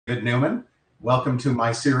David Newman. Welcome to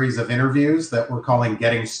my series of interviews that we're calling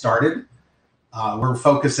Getting Started. We're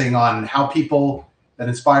focusing on how people that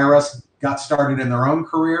inspire us got started in their own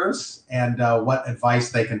careers and what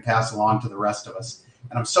advice they can pass along to the rest of us.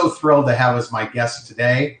 And I'm so thrilled to have as my guest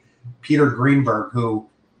today, Peter Greenberg, who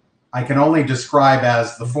I can only describe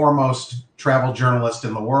as the foremost travel journalist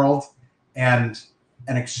in the world and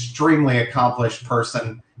an extremely accomplished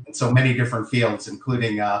person in so many different fields,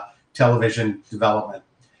 including television development.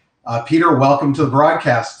 Peter, welcome to the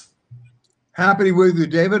broadcast. Happy to be with you,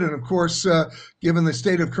 David. And of course, given the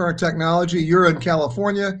state of current technology, you're in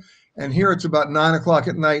California, and here it's about 9 o'clock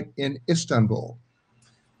at night in Istanbul.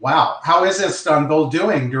 Wow. How is Istanbul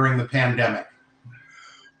doing during the pandemic?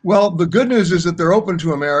 Well, the good news is that they're open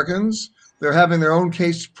to Americans. They're having their own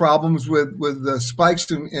case problems with the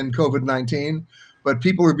spikes in COVID-19, but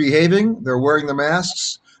people are behaving. They're wearing the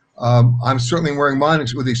masks. I'm certainly wearing mine,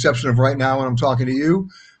 with the exception of right now when I'm talking to you.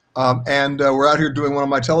 And we're out here doing one of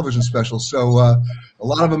my television specials. So a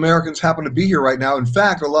lot of Americans happen to be here right now. In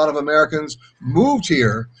fact, a lot of Americans moved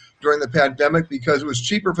here during the pandemic because it was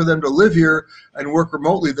cheaper for them to live here and work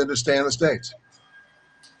remotely than to stay in the States.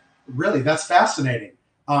 Really, that's fascinating.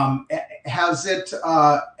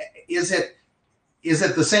 Is it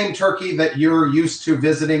the same Turkey that you're used to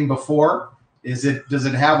visiting before? Does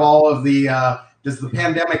it have all of the does the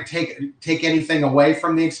pandemic take anything away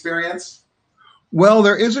from the experience? Well,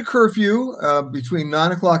 there is a curfew between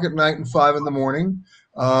 9 o'clock at night and 5 in the morning.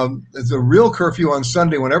 There's a real curfew on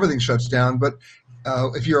Sunday when everything shuts down. But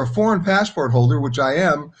if you're a foreign passport holder, which I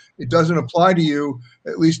am, it doesn't apply to you,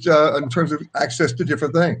 at least in terms of access to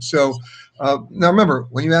different things. So now remember,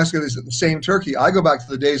 when you ask if it's the same Turkey, I go back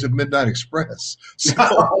to the days of Midnight Express. So,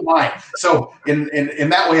 oh my! So in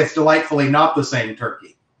that way, it's delightfully not the same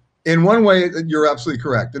Turkey. In one way, you're absolutely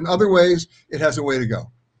correct. In other ways, it has a way to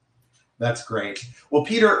go. That's great. Well,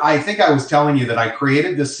 Peter, I think I was telling you that I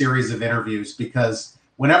created this series of interviews because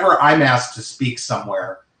whenever I'm asked to speak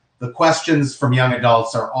somewhere, the questions from young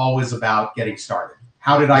adults are always about getting started.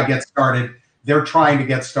 How did I get started? They're trying to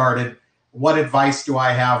get started. What advice do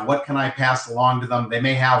I have? What can I pass along to them? They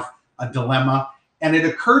may have a dilemma. And it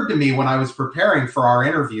occurred to me when I was preparing for our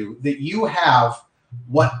interview that you have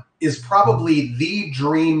what is probably the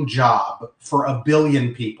dream job for a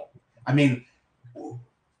billion people. I mean,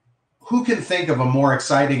 who can think of a more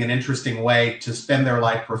exciting and interesting way to spend their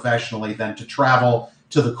life professionally than to travel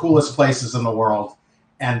to the coolest places in the world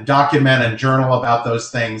and document and journal about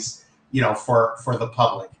those things, for the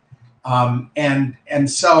public.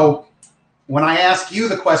 And so when I ask you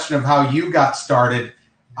the question of how you got started,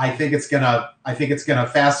 I think it's gonna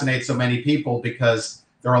fascinate so many people because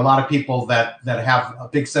there are a lot of people that have a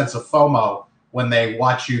big sense of FOMO when they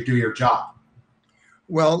watch you do your job.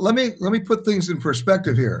 Well, let me put things in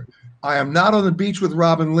perspective here. I am not on the beach with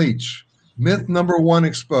Robin Leach. Myth number one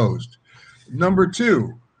exposed. Number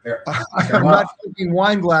two, I am not drinking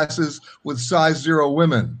wine glasses with size 0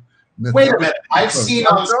 women. Myth Wait a minute. I've seen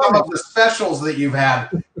on some of the specials that you've had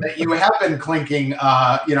that you have been clinking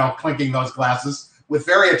those glasses with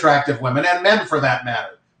very attractive women and men for that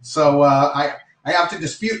matter. So I have to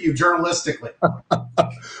dispute you journalistically.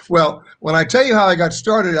 Well, when I tell you how I got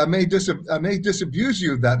started, I may disabuse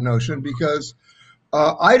you of that notion because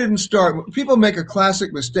I didn't start. People make a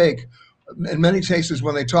classic mistake in many cases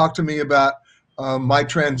when they talk to me about my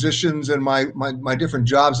transitions and my different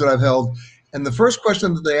jobs that I've held. And the first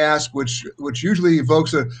question that they ask, which usually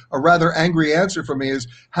evokes a rather angry answer from me, is,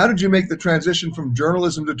 how did you make the transition from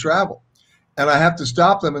journalism to travel? And I have to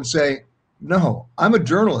stop them and say, no, I'm a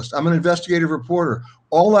journalist. I'm an investigative reporter.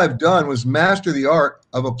 All I've done was master the art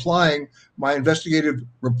of applying my investigative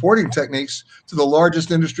reporting techniques to the largest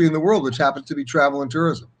industry in the world, which happens to be travel and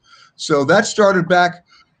tourism. So that started back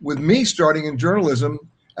with me starting in journalism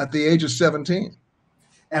at the age of 17.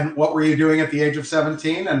 And what were you doing at the age of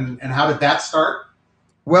 17 and how did that start?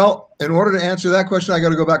 Well, in order to answer that question, I got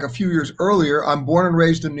to go back a few years earlier. I'm born and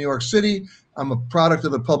raised in New York City. I'm a product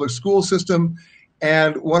of the public school system.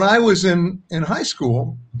 And when I was in high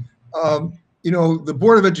school, the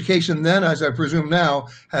Board of Education then, as I presume now,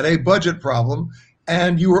 had a budget problem.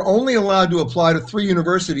 And you were only allowed to apply to 3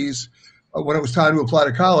 universities when it was time to apply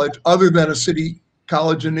to college, other than a city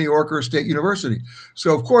college in New York or a state university.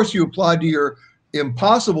 So, of course, you applied to your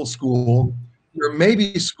impossible school, your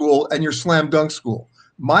maybe school, and your slam dunk school.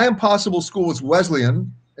 My impossible school was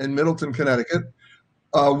Wesleyan in Middleton, Connecticut,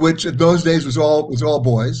 which in those days was all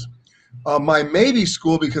boys. My maybe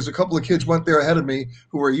school, because a couple of kids went there ahead of me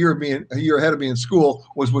who were a year ahead of me in school,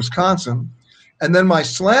 was Wisconsin. And then my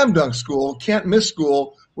slam dunk school, can't miss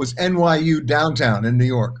school, was NYU downtown in New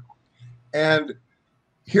York. And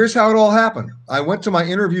here's how it all happened. I went to my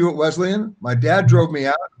interview at Wesleyan. My dad drove me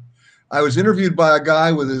out. I was interviewed by a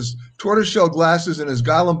guy with his tortoiseshell glasses and his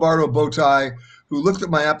Guy Lombardo bow tie who looked at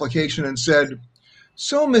my application and said,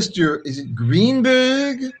 so, is it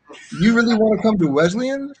Greenberg? You really want to come to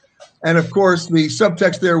Wesleyan? And of course, the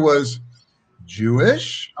subtext there was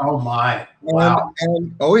Jewish. Oh my! Wow.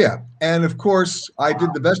 And oh yeah. And of course, I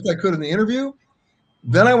did the best I could in the interview.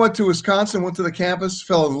 Then I went to Wisconsin, went to the campus,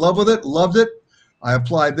 fell in love with it, loved it. I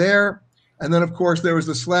applied there. And then, of course, there was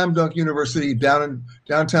the slam dunk university down in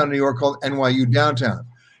downtown New York called NYU Downtown.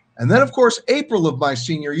 And then, of course, April of my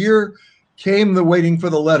senior year came the waiting for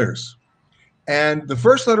the letters. And the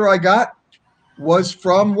first letter I got was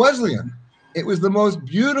from Wesleyan. It was the most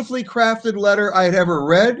beautifully crafted letter I had ever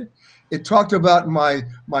read. It talked about my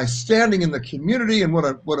standing in the community and what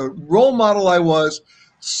a role model I was.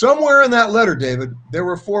 Somewhere in that letter, David, there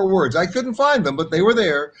were 4 words. I couldn't find them, but they were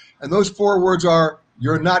there. And those 4 words are,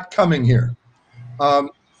 you're not coming here.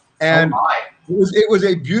 And it was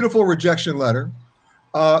a beautiful rejection letter.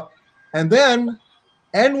 And then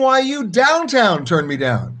NYU Downtown turned me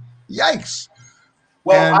down. Yikes.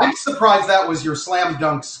 Well, I'm surprised that was your slam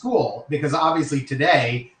dunk school, because obviously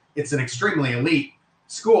today it's an extremely elite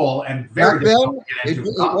school and very difficult to get into.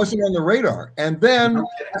 It wasn't on the radar. And then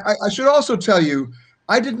I should also tell you,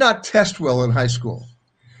 I did not test well in high school.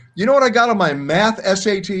 You know what I got on my math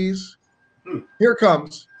SATs? Here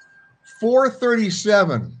comes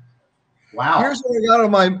 437. Wow. Here's what I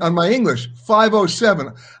got on my English,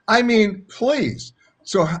 507. I mean, please.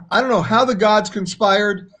 So I don't know how the gods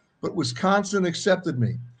conspired, but Wisconsin accepted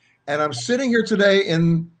me. And I'm sitting here today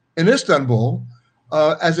in Istanbul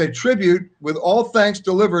as a tribute with all thanks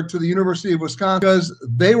delivered to the University of Wisconsin, because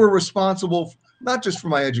they were responsible not just for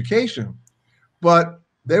my education, but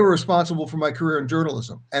they were responsible for my career in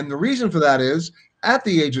journalism. And the reason for that is, at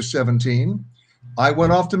the age of 17, I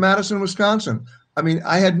went off to Madison, Wisconsin. I mean,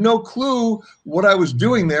 I had no clue what I was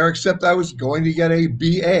doing there, except I was going to get a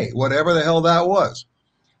BA, whatever the hell that was.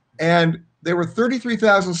 And there were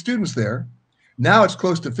 33,000 students there. Now it's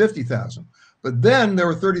close to 50,000. But then there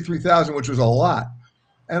were 33,000, which was a lot.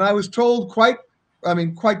 And I was told quite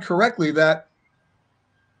correctly that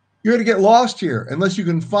you're going to get lost here unless you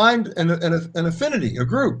can find an affinity, a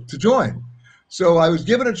group to join. So I was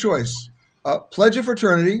given a choice, pledge a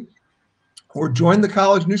fraternity or join the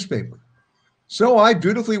college newspaper. So I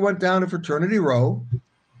dutifully went down to Fraternity Row,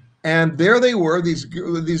 and there they were, these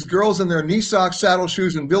girls in their knee socks, saddle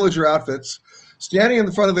shoes, and villager outfits, standing in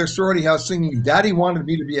the front of their sorority house singing, Daddy Wanted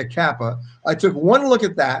Me to Be a Kappa. I took one look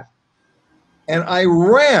at that, and I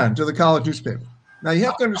ran to the college newspaper. Now, you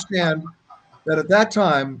have to understand that at that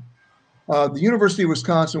time, the University of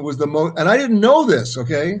Wisconsin was the most, and I didn't know this,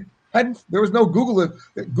 okay? There was no Google.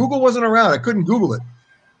 Google wasn't around. I couldn't Google it.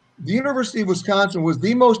 The University of Wisconsin was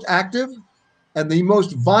the most active and the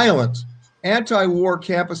most violent anti-war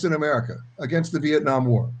campus in America against the Vietnam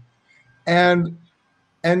War. And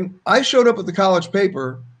I showed up at the college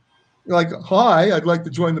paper, like, hi, I'd like to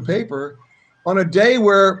join the paper, on a day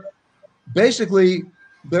where basically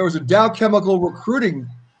there was a Dow Chemical recruiting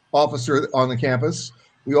officer on the campus.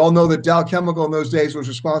 We all know that Dow Chemical in those days was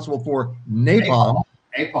responsible for napalm.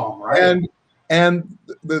 Napalm, right? And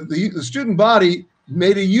the student body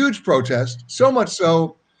made a huge protest, so much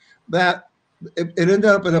so that it ended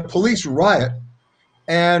up in a police riot,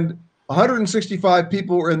 and 165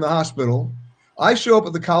 people were in the hospital. I show up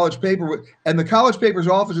at the college paper, and the college paper's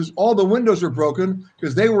offices, all the windows were broken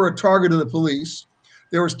because they were a target of the police.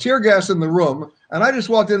 There was tear gas in the room, and I just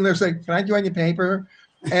walked in there saying, "Can I join your paper?"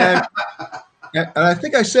 And and I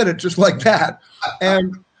think I said it just like that.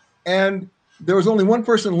 And there was only one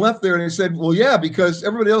person left there, and he said, "Well, yeah, because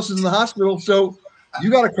everybody else is in the hospital, so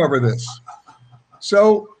you got to cover this."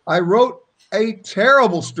 So I wrote a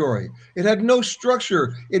terrible story. It had no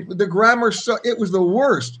structure. The grammar, it was the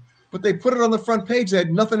worst. But they put it on the front page. They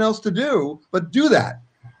had nothing else to do but do that.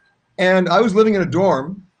 And I was living in a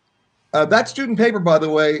dorm. That student paper, by the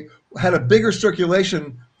way, had a bigger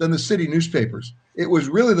circulation than the city newspapers. It was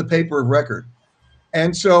really the paper of record.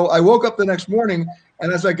 And so I woke up the next morning,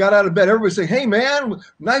 and as I got out of bed, everybody said, "Hey, man,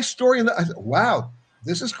 nice story." And I said, "Wow,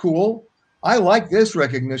 this is cool. I like this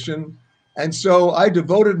recognition." And so I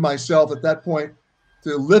devoted myself at that point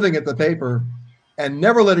to living at the paper and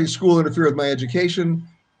never letting school interfere with my education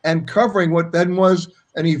and covering what then was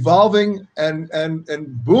an evolving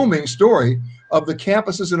and booming story of the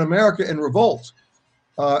campuses in America in revolt.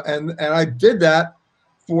 And I did that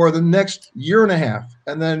for the next year and a half.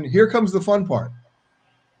 And then here comes the fun part.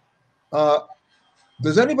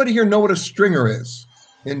 Does anybody here know what a stringer is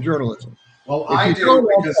in journalism? Well, If I you do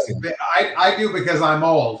don't, I'll because tell you. I do because I'm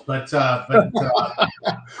old, but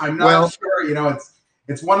I'm Well, not sure.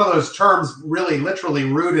 It's one of those terms really literally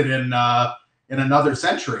rooted in another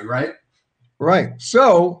century, right? right.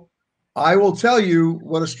 So I will tell you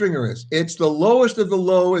what a stringer is. It's the lowest of the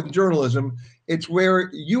low in journalism. It's where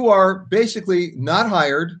you are basically not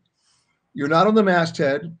hired. You're not on the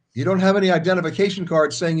masthead. You don't have any identification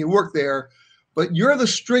card saying you work there, but you're the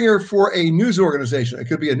stringer for a news organization. It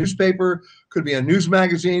could be a newspaper, could be a news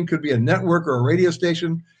magazine, could be a network or a radio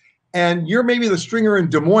station. And you're maybe the stringer in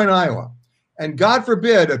Des Moines, Iowa. And God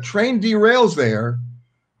forbid a train derails there,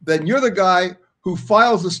 then you're the guy who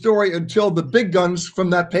files the story until the big guns from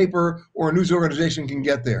that paper or news organization can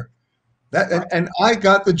get there. And I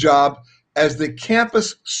got the job as the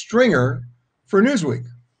campus stringer for Newsweek.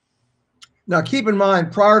 Now, keep in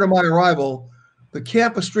mind, prior to my arrival, the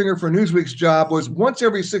campus stringer for Newsweek's job was once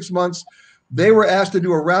every 6 months, they were asked to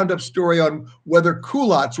do a roundup story on whether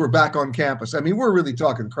culottes were back on campus. I mean, we're really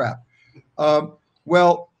talking crap.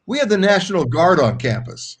 Well, we had the National Guard on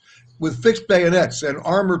campus with fixed bayonets and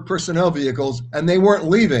armored personnel vehicles, and they weren't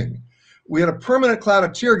leaving. We had a permanent cloud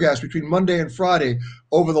of tear gas between Monday and Friday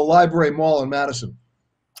over the Library Mall in Madison.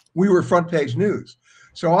 We were front page news.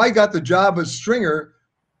 So I got the job as stringer,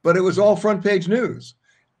 but it was all front page news.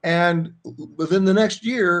 And within the next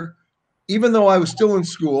year, even though I was still in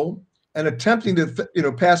school and attempting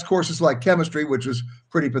to pass courses like chemistry, which was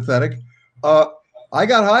pretty pathetic, I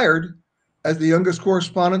got hired as the youngest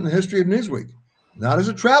correspondent in the history of Newsweek, not as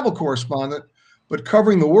a travel correspondent, but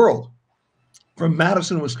covering the world from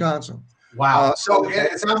Madison, Wisconsin. Wow. So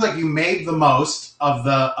it sounds like you made the most of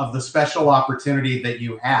the special opportunity that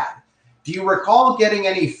you had. Do you recall getting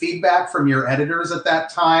any feedback from your editors at that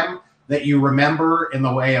time that you remember in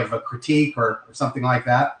the way of a critique or something like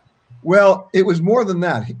that? Well, it was more than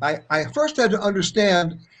that. I first had to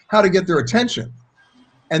understand how to get their attention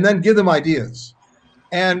and then give them ideas.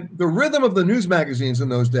 And the rhythm of the news magazines in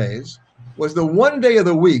those days was the one day of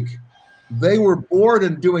the week they were bored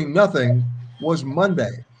and doing nothing was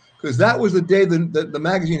Monday, because that was the day the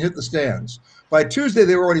magazine hit the stands. By Tuesday,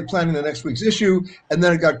 they were already planning the next week's issue, and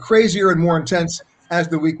then it got crazier and more intense as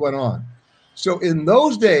the week went on. So in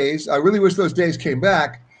those days, I really wish those days came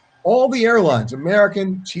back, all the airlines,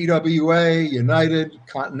 American, TWA, United,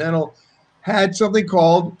 Continental, had something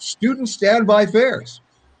called student standby fares,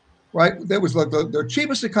 right? That was like the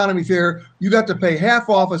cheapest economy fare. You got to pay half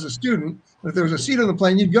off as a student, and if there was a seat on the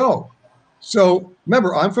plane, you'd go. So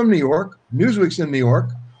remember, I'm from New York. Newsweek's in New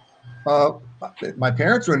York. My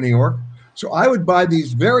parents are in New York. So I would buy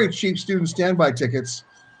these very cheap student standby tickets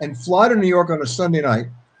and fly to New York on a Sunday night,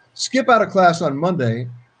 skip out of class on Monday,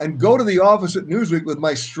 and go to the office at Newsweek with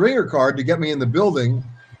my stringer card to get me in the building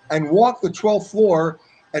and walk the 12th floor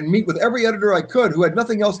and meet with every editor I could who had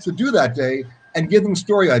nothing else to do that day and give them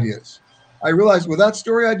story ideas. I realized without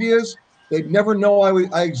story ideas, they'd never know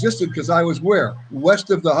I existed because I was where? West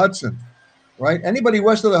of the Hudson, right? Anybody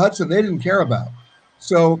west of the Hudson, they didn't care about.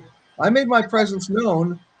 So I made my presence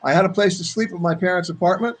known. I had a place to sleep at my parents'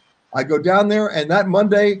 apartment. I'd go down there, and that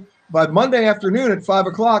Monday, by Monday afternoon at 5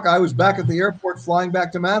 o'clock, I was back at the airport flying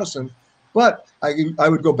back to Madison. But I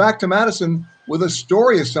would go back to Madison with a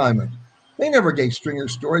story assignment. They never gave stringer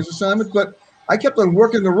stories assignments, but I kept on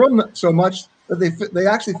working the room so much that they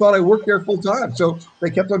actually thought I worked there full time. So they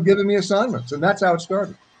kept on giving me assignments, and that's how it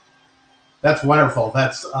started. That's wonderful.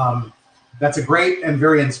 That's a great and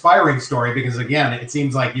very inspiring story because, again, it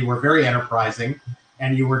seems like you were very enterprising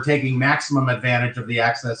and you were taking maximum advantage of the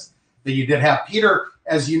access that you did have. Peter,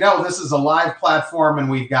 as you know, this is a live platform,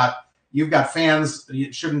 and you've got fans,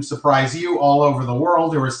 it shouldn't surprise you, all over the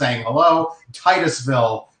world who are saying hello.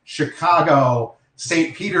 Titusville, Chicago,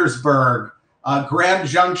 St. Petersburg, Grand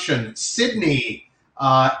Junction, Sydney,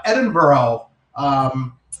 Edinburgh,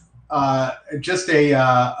 just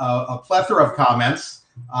a plethora of comments.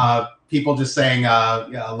 People just saying,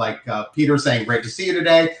 Peter saying, great to see you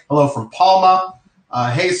today. Hello from Palma.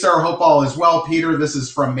 Hey, sir, hope all is well, Peter. This is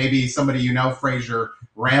from maybe somebody you know, Fraser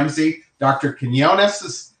Ramsey. Dr. Quinones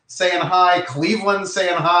is saying hi. Cleveland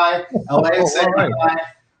saying hi. LA saying hi.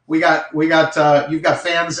 You've got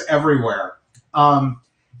fans everywhere.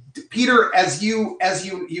 Peter, as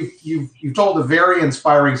you've told a very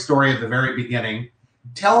inspiring story at the very beginning.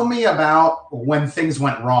 Tell me about when things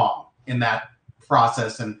went wrong in that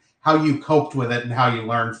process and how you coped with it and how you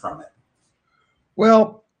learned from it.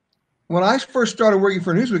 Well, when I first started working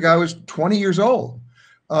for Newsweek, I was 20 years old.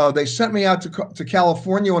 They sent me out to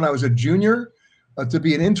California when I was a junior to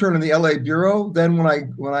be an intern in the LA bureau. Then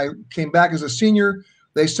when I came back as a senior,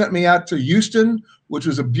 they sent me out to Houston, which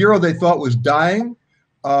was a bureau they thought was dying,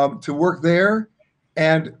 to work there.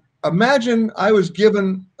 And imagine I was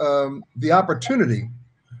given the opportunity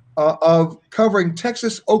of covering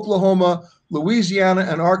Texas, Oklahoma, Louisiana,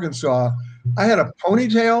 and Arkansas. I had a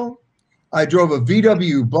ponytail. I drove a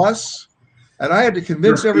VW bus, and I had to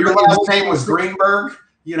convince everybody. Your last name was Greenberg,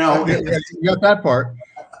 you know. Yeah, you got that part.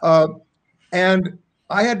 And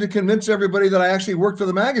I had to convince everybody that I actually worked for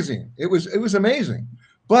the magazine. It was amazing.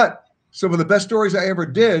 But some of the best stories I ever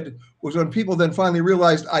did was when people then finally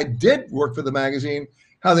realized I did work for the magazine,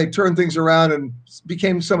 how they turned things around and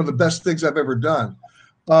became some of the best things I've ever done.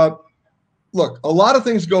 Look, a lot of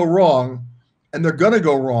things go wrong, and they're going to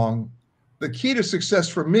go wrong. The key to success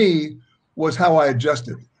for me was how I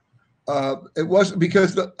adjusted. It wasn't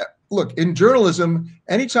because, look, in journalism,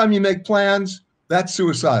 anytime you make plans, that's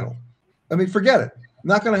suicidal. I mean, forget it.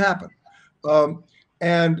 Not going to happen.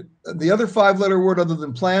 And the other 5-letter word other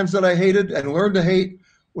than plans that I hated and learned to hate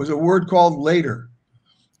was a word called later.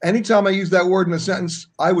 Anytime I used that word in a sentence,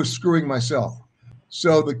 I was screwing myself.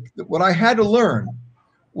 So what I had to learn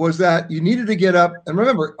was that you needed to get up. And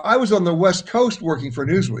remember, I was on the West Coast working for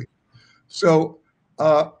Newsweek. So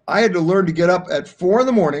I had to learn to get up at 4 in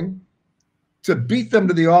the morning to beat them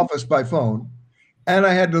to the office by phone. And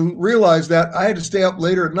I had to realize that I had to stay up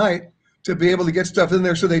later at night to be able to get stuff in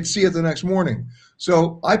there so they'd see it the next morning.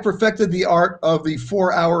 So I perfected the art of the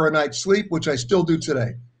 4-hour a night sleep, which I still do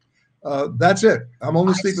today. That's it. I'm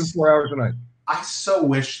only sleeping 4 hours a night. I so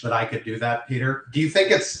wish that I could do that, Peter. Do you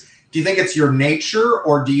think it's your nature,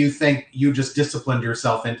 or do you think you just disciplined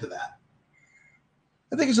yourself into that?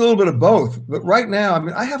 I think it's a little bit of both. But right now, I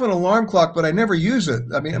mean, I have an alarm clock, but I never use it.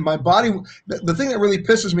 I mean, my body, the thing that really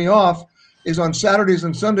pisses me off is on Saturdays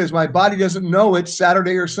and Sundays, my body doesn't know it's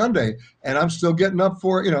Saturday or Sunday, and I'm still getting up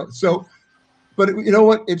for it, so, but you know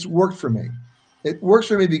what? It's worked for me. It works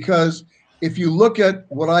for me because if you look at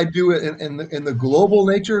what I do in the global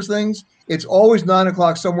nature of things, it's always 9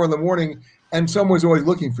 o'clock somewhere in the morning, and someone's always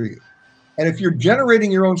looking for you. And if you're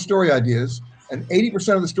generating your own story ideas, and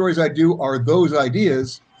 80% of the stories I do are those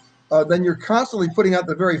ideas, then you're constantly putting out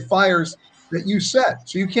the very fires that you set,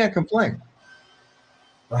 so you can't complain.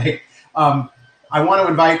 Right. I want to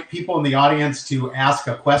invite people in the audience to ask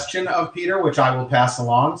a question of Peter, which I will pass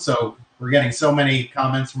along. So we're getting so many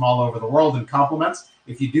comments from all over the world and compliments.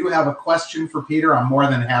 If you do have a question for Peter, I'm more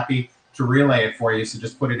than happy to relay it for you. So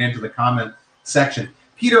just put it into the comment section.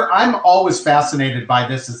 Peter, I'm always fascinated by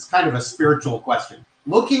this. It's kind of a spiritual question.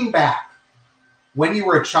 Looking back, when you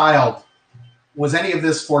were a child, was any of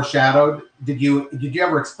this foreshadowed? Did you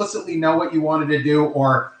ever explicitly know what you wanted to do,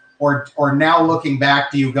 or now looking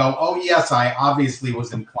back, do you go, oh yes, I obviously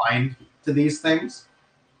was inclined to these things?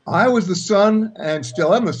 I was the son, and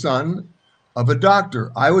still am the son, of a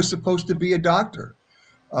doctor. I was supposed to be a doctor.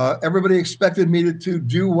 Everybody expected me to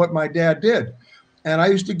do what my dad did. And I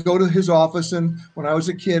used to go to his office, and when I was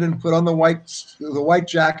a kid, and put on the white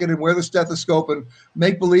jacket and wear the stethoscope and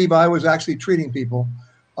make believe I was actually treating people.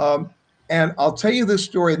 And I'll tell you this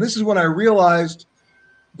story, and this is when I realized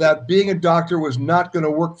that being a doctor was not going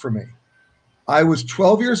to work for me. I was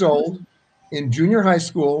 12 years old in junior high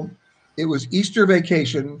school. It was Easter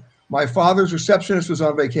vacation. My father's receptionist was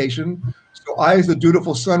on vacation. So I, as the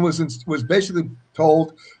dutiful son, was basically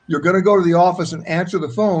told, you're going to go to the office and answer the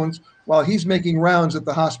phones while he's making rounds at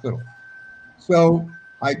the hospital. So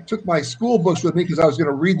I took my school books with me because I was going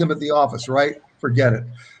to read them at the office, right? Forget it.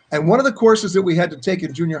 And one of the courses that we had to take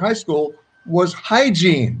in junior high school was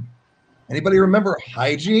hygiene. Anybody remember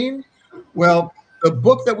hygiene? Well, the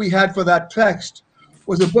book that we had for that text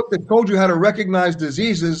was a book that told you how to recognize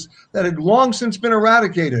diseases that had long since been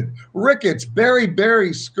eradicated. Rickets,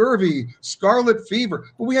 beriberi, scurvy, scarlet fever.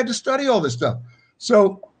 But we had to study all this stuff.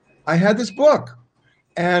 So I had this book.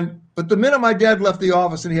 But the minute my dad left the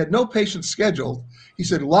office and he had no patients scheduled, he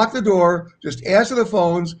said, lock the door, just answer the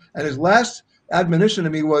phones. And his last admonition to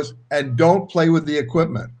me was, and don't play with the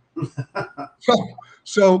equipment.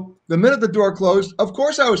 So the minute the door closed, of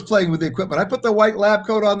course I was playing with the equipment. I put the white lab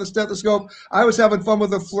coat on the stethoscope. I was having fun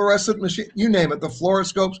with the fluorescent machine, you name it, the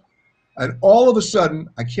fluoroscopes. And all of a sudden,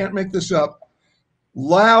 I can't make this up,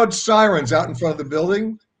 loud sirens out in front of the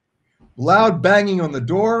building, loud banging on the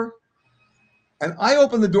door. And I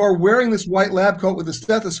opened the door wearing this white lab coat with a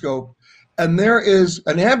stethoscope. And there is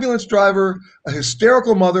an ambulance driver, a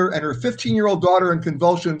hysterical mother, and her 15-year-old daughter in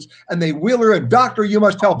convulsions. And they wheel her in, doctor, you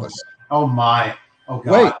must help us. Oh my. Oh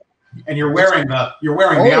God. Wait. And you're wearing the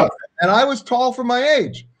outfit. And I was tall for my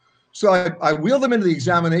age. So I wheeled them into the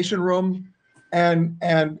examination room and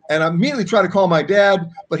I immediately try to call my dad,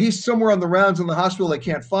 but he's somewhere on the rounds in the hospital. They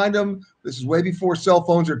can't find him. This is way before cell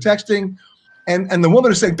phones or texting. And the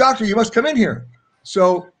woman is saying, doctor, you must come in here.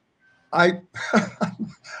 So I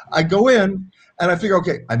go in, And I figure,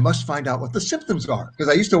 okay, I must find out what the symptoms are because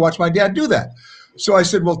I used to watch my dad do that. So I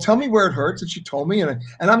said, well, tell me where it hurts. And she told me, and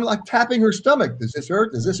I'm like tapping her stomach. Does this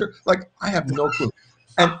hurt? Does this hurt? Like, I have no clue.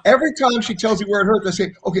 And every time she tells me where it hurts, I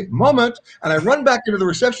say, okay, moment. And I run back into the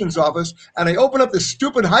receptionist's office and I open up this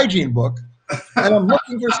stupid hygiene book and I'm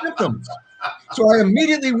looking for symptoms. So I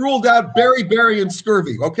immediately ruled out beriberi and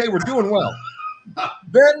scurvy. Okay, we're doing well.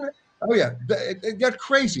 Then, oh yeah, it got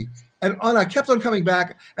crazy. And I kept on coming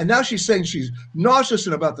back, and now she's saying she's nauseous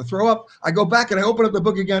and about to throw up. I go back and I open up the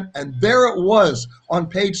book again, and there it was on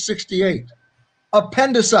page 68,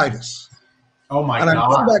 appendicitis. Oh my God! And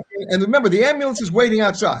God! Back in, and remember, the ambulance is waiting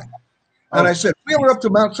outside. And I said, wheel her up to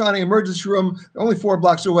Mount Sinai emergency room, only 4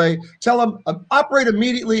 blocks away. Tell them, operate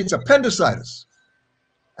immediately. It's appendicitis.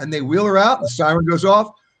 And they wheel her out. The siren goes off.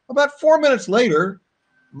 About 4 minutes later,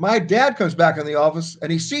 my dad comes back in the office and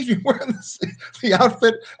he sees me wearing the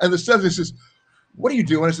outfit and the stuff. He says, what are you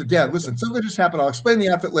doing? I said, Dad, listen, something just happened. I'll explain the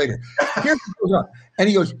outfit later. Here's what goes on. And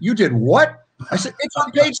he goes, you did what? I said, it's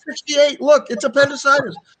on page 68. Look, it's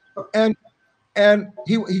appendicitis. And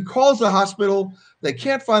he calls the hospital. They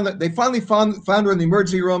can't find that. They finally found her in the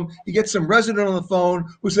emergency room. He gets some resident on the phone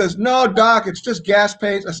who says, no, doc, it's just gas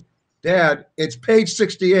pains. I said, Dad, it's page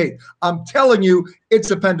 68. I'm telling you,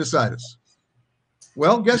 it's appendicitis.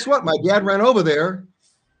 Well, guess what? My dad ran over there.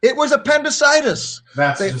 It was appendicitis.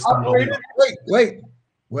 That's they just operated.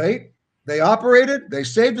 Wait. They operated. They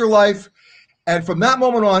saved her life. And from that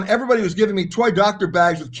moment on, everybody was giving me toy doctor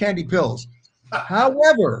bags with candy pills.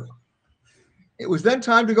 However, it was then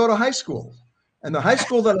time to go to high school. And the high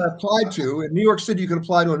school that I applied to in New York City, you could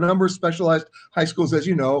apply to a number of specialized high schools, as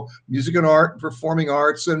you know, music and art, performing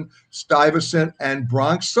arts, and Stuyvesant and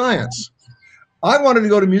Bronx Science. I wanted to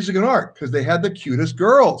go to music and art because they had the cutest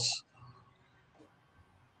girls.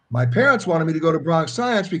 My parents wanted me to go to Bronx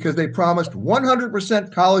Science because they promised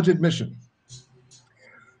 100% college admission.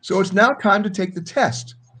 So it's now time to take the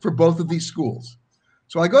test for both of these schools.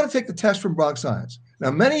 So I go to take the test from Bronx Science. Now,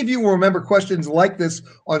 many of you will remember questions like this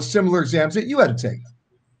on similar exams that you had to take.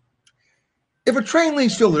 If a train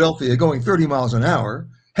leaves Philadelphia going 30 miles an hour,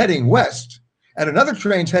 heading west, and another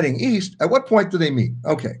train's heading east, at what point do they meet?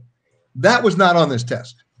 Okay. That was not on this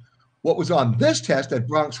test. What was on this test at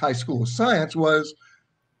Bronx High School of Science was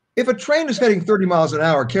if a train is heading 30 miles an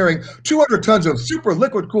hour carrying 200 tons of super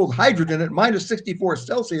liquid cooled hydrogen at minus 64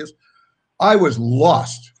 Celsius, I was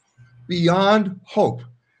lost beyond hope.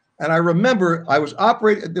 And I remember I was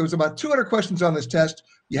operating, there was about 200 questions on this test.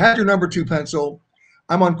 You had your number 2 pencil.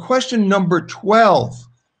 I'm on question number 12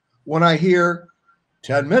 when I hear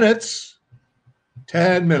 10 minutes,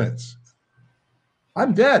 10 minutes.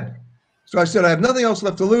 I'm dead. So I said, I have nothing else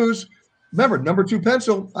left to lose. Remember, number 2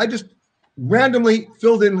 pencil, I just randomly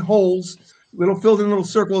filled in holes, filled in little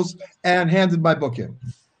circles, and handed my book in.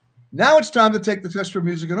 Now it's time to take the test for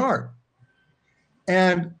music and art.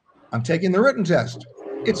 And I'm taking the written test.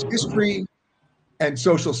 It's history and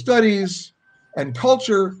social studies and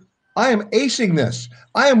culture. I am acing this.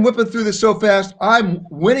 I am whipping through this so fast. I'm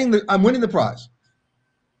winning the prize.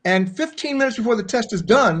 And 15 minutes before the test is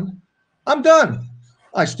done, I'm done.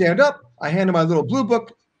 I stand up. I hand him my little blue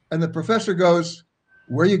book, and the professor goes,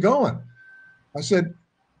 where are you going? I said,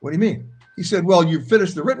 what do you mean? He said, well, you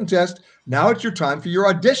finished the written test. Now it's your time for your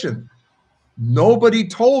audition. Nobody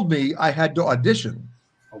told me I had to audition,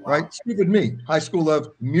 right? Stupid me, High School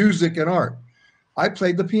of Music and Art. I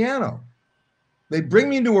played the piano. They bring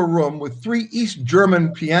me into a room with 3 East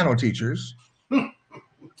German piano teachers.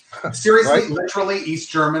 Seriously, right? Literally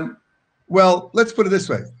East German? Well, let's put it this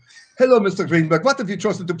way. Hello, Mr. Greenberg. What have you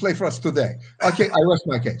chosen to play for us today? Okay, I rest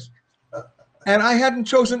my case. And I hadn't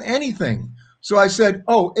chosen anything. So I said,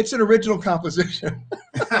 oh, it's an original composition.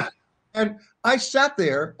 And I sat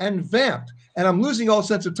there and vamped. And I'm losing all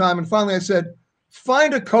sense of time. And finally I said,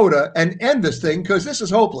 find a coda and end this thing because this is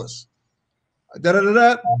hopeless.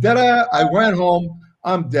 Da-da-da-da, da-da. I ran home.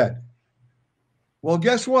 I'm dead. Well,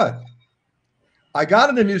 guess what? I got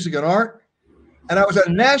into music and art. And I was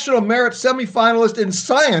a National Merit semifinalist in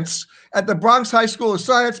science at the Bronx High School of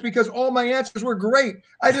Science because all my answers were great.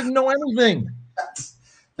 I didn't know anything. That's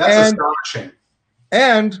astonishing.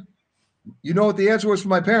 And you know what the answer was from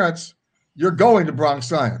my parents? You're going to Bronx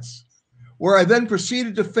Science, where I then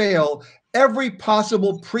proceeded to fail every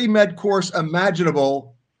possible pre-med course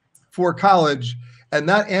imaginable for college. And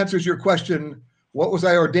that answers your question. What was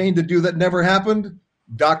I ordained to do that never happened?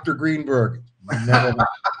 Dr. Greenberg. Never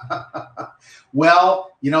happened.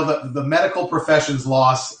 Well, you know, the medical profession's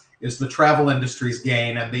loss is the travel industry's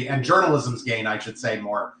gain, and journalism's gain, I should say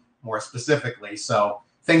more specifically. So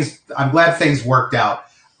I'm glad things worked out.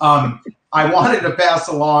 I wanted to pass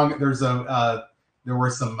along. There's a there were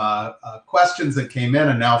some questions that came in,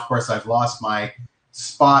 and now, of course, I've lost my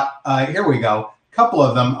spot. Here we go. A couple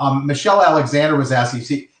of them. Michelle Alexander was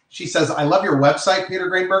asking, she says, I love your website, Peter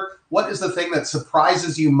Greenberg. What is the thing that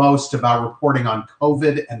surprises you most about reporting on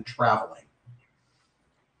COVID and traveling?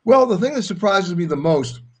 Well, the thing that surprises me the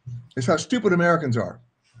most is how stupid Americans are.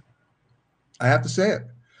 I have to say it.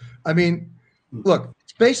 I mean, look,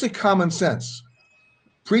 it's basic common sense.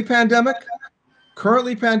 Pre-pandemic,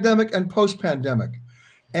 currently pandemic, and post-pandemic.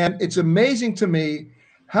 And it's amazing to me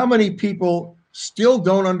how many people still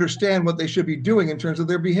don't understand what they should be doing in terms of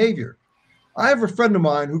their behavior. I have a friend of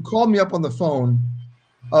mine who called me up on the phone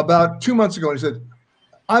about 2 months ago, and he said,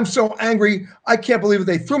 I'm so angry. I can't believe it.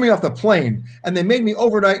 They threw me off the plane and they made me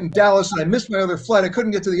overnight in Dallas, and I missed my other flight. I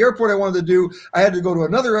couldn't get to the airport I wanted to do. I had to go to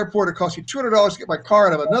another airport. It cost me $200 to get my car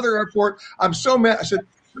out of another airport. I'm so mad. I said,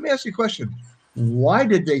 let me ask you a question. Why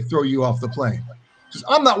did they throw you off the plane? He says,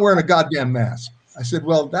 I'm not wearing a goddamn mask. I said,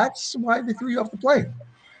 well, that's why they threw you off the plane.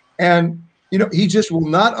 And, you know, he just will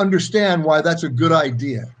not understand why that's a good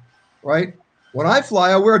idea, right? When I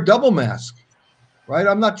fly, I wear a double mask. Right?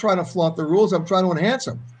 I'm not trying to flaunt the rules. I'm trying to enhance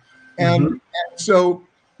them. And so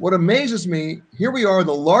what amazes me, here we are,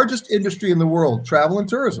 the largest industry in the world, travel and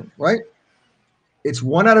tourism, right? It's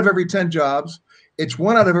 1 out of every 10 jobs. It's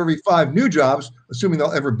 1 out of every 5 new jobs, assuming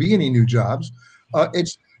there'll ever be any new jobs.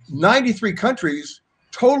 It's 93 countries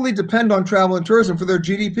totally depend on travel and tourism for their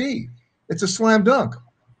GDP. It's a slam dunk.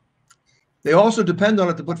 They also depend on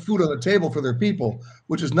it to put food on the table for their people,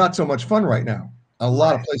 which is not so much fun right now, a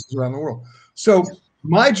lot of places around the world. So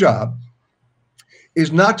my job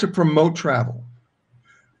is not to promote travel.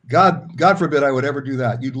 God forbid I would ever do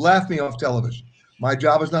that. You'd laugh me off television. My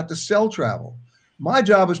job is not to sell travel. My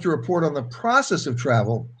job is to report on the process of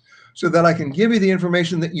travel so that I can give you the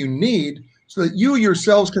information that you need so that you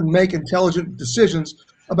yourselves can make intelligent decisions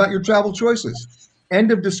about your travel choices.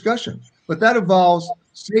 End of discussion. But that involves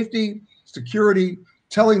safety, security,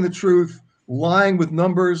 telling the truth, lying with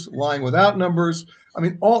numbers, lying without numbers. I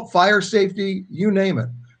mean, all fire safety, you name it.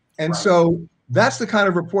 And so that's the kind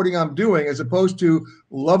of reporting I'm doing as opposed to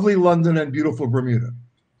lovely London and beautiful Bermuda.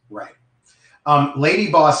 Right. Lady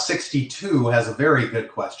Boss 62 has a very good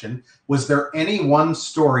question. Was there any one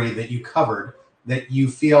story that you covered that you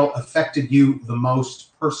feel affected you the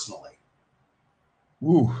most personally?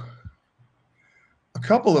 Ooh, a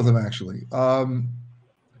couple of them actually.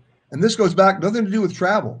 And this goes back, nothing to do with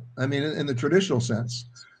travel. I mean, in the traditional sense.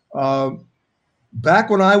 Back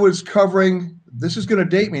when I was covering, this is going to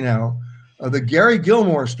date me now, the Gary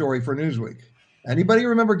Gilmore story for Newsweek. Anybody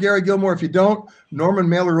remember Gary Gilmore? If you don't, Norman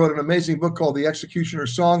Mailer wrote an amazing book called The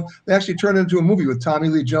Executioner's Song. They actually turned it into a movie with Tommy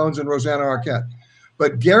Lee Jones and Rosanna Arquette.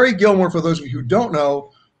 But Gary Gilmore, for those of you who don't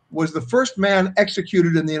know, was the first man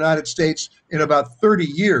executed in the United States in about 30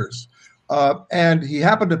 years. And he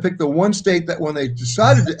happened to pick the one state that when they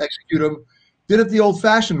decided to execute him, did it the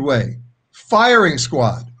old-fashioned way, firing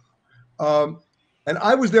squad. And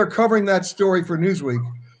I was there covering that story for Newsweek.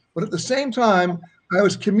 But at the same time, I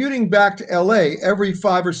was commuting back to LA every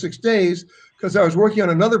 5 or 6 days because I was working on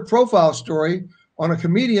another profile story on a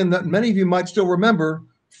comedian that many of you might still remember,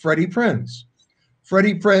 Freddie Prinze.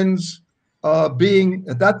 Freddie Prinze being,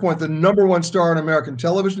 at that point, the #1 star on American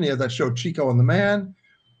television. He had that show Chico and the Man.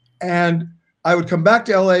 And I would come back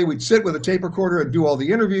to LA, we'd sit with a tape recorder and do all the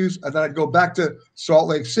interviews, and then I'd go back to Salt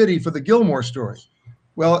Lake City for the Gilmore story.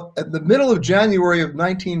 Well, at the middle of January of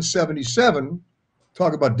 1977,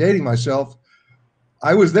 talk about dating myself,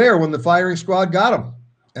 I was there when the firing squad got him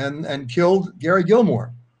and killed Gary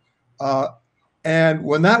Gilmore. And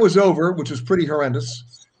when that was over, which was pretty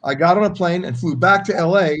horrendous, I got on a plane and flew back to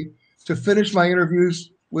LA to finish my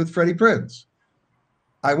interviews with Freddie Prinze.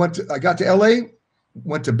 I got to LA,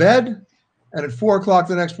 went to bed, and at 4 o'clock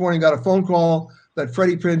the next morning got a phone call that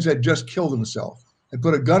Freddie Prinze had just killed himself and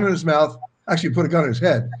put a gun in his mouth, actually put a gun in his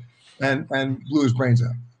head and blew his brains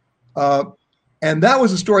out. And that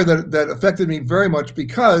was a story that affected me very much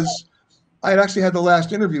because I had actually had the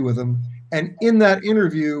last interview with him. And in that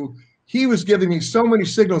interview, he was giving me so many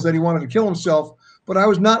signals that he wanted to kill himself, but I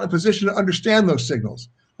was not in a position to understand those signals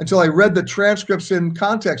until I read the transcripts in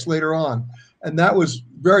context later on. And that was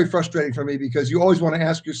very frustrating for me because you always want to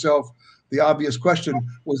ask yourself the obvious question,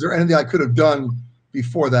 was there anything I could have done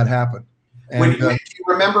before that happened? And, do you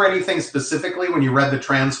remember anything specifically when you read the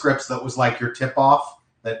transcripts that was like your tip-off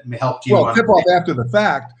that helped you? Well, tip-off after the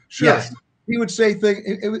fact, sure. Yes. He would say things,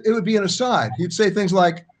 it would be an aside. He'd say things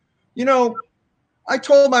like, you know, I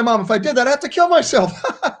told my mom if I did that, I'd have to kill myself.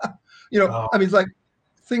 You know, Oh. I mean, it's like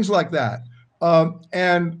things like that. But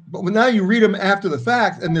when now you read them after the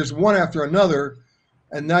fact, and there's one after another,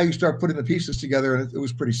 and now you start putting the pieces together, and it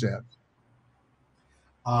was pretty sad.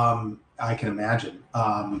 I can imagine.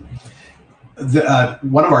 One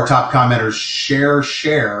of our top commenters,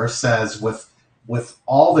 Share, says, with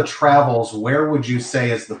all the travels, where would you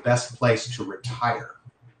say is the best place to retire?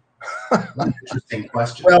 Interesting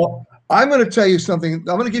question. Well, I'm going to tell you something. I'm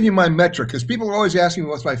going to give you my metric because people are always asking me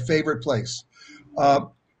what's my favorite place.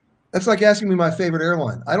 That's like asking me my favorite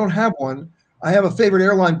airline. I don't have one. I have a favorite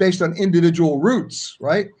airline based on individual routes,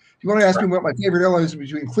 right? If you want to ask me what my favorite airline is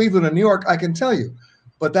between Cleveland and New York, I can tell you.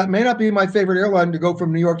 But that may not be my favorite airline to go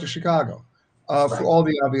from New York to Chicago for all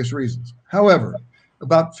the obvious reasons. However,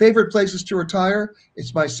 about favorite places to retire,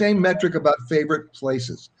 it's my same metric about favorite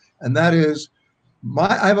places. And that is,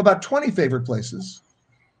 I have about 20 favorite places,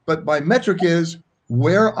 but my metric is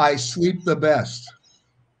where I sleep the best.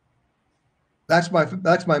 That's my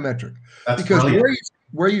metric. That's because brilliant.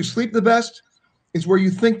 where you sleep the best is where you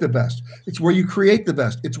think the best. It's where you create the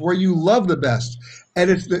best. It's where you love the best. And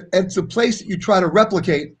it's the place that you try to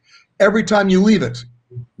replicate every time you leave it,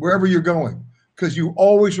 wherever you're going, because you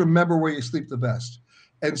always remember where you sleep the best.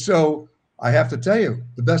 And so I have to tell you,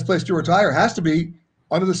 the best place to retire has to be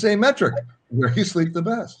under the same metric, where you sleep the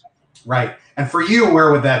best. Right. And for you,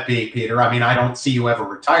 where would that be, Peter? I mean, I don't see you ever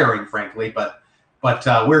retiring, frankly, but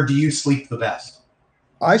where do you sleep the best?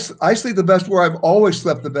 I sleep the best where I've always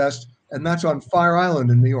slept the best, and that's on Fire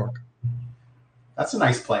Island in New York. That's a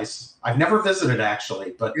nice place. I've never visited,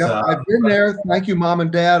 actually, but I've been there. Thank you, Mom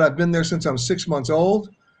and Dad. I've been there since I was 6 months old,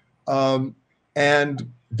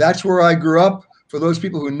 and that's where I grew up. For those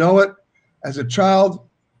people who know it, as a child,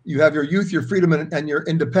 you have your youth, your freedom, and your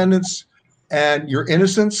independence, and your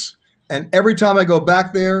innocence. And every time I go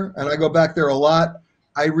back there, and I go back there a lot,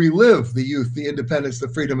 I relive the youth, the independence, the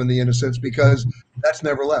freedom, and the innocence, because that's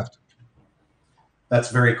never left.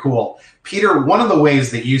 That's very cool. Peter, one of the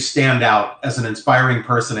ways that you stand out as an inspiring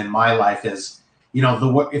person in my life is,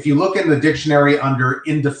 if you look in the dictionary under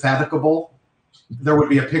indefatigable, there would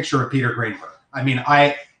be a picture of Peter Greenberg. I mean,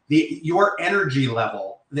 your energy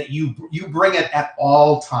level, that you bring it at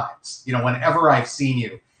all times, whenever I've seen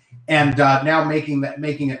you. And now making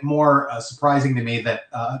it more surprising to me that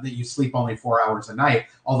you sleep only 4 hours a night,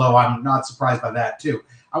 although I'm not surprised by that too.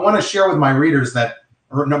 I want to share with my readers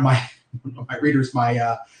my viewers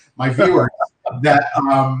that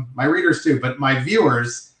my readers too, but my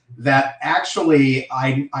viewers that actually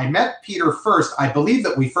I met Peter first. I believe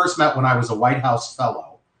that we first met when I was a White House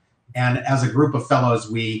fellow, and as a group of fellows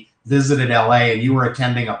we visited LA, and you were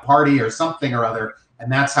attending a party or something or other,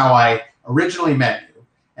 and that's how I originally met you.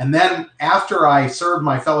 And then after I served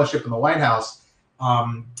my fellowship in the White House,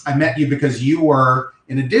 I met you because you were,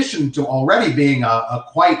 in addition to already being a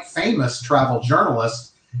quite famous travel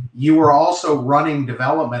journalist, you were also running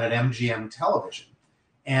development at MGM Television,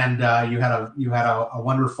 and you had a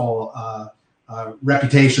wonderful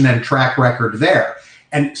reputation and track record there.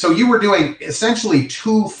 And so you were doing essentially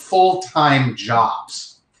 2 full-time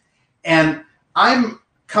jobs. And I'm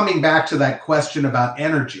coming back to that question about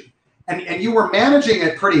energy. And you were managing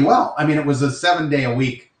it pretty well. I mean, it was a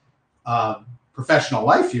 7-day-a-week professional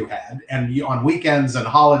life you had, and on weekends and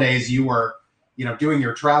holidays you were, doing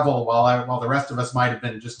your travel while the rest of us might have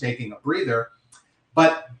been just taking a breather.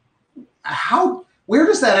 But where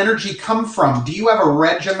does that energy come from? Do you have a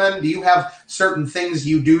regimen? Do you have certain things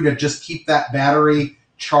you do to just keep that battery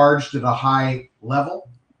charged at a high level?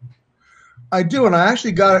 I do, and I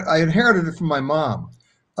inherited it from my mom.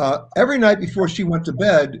 Every night before she went to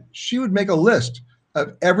bed, she would make a list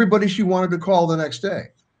of everybody she wanted to call the next day.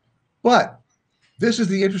 But this is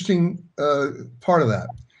the interesting part of that.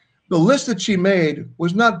 The list that she made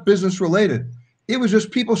was not business related. It was just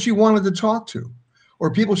people she wanted to talk to,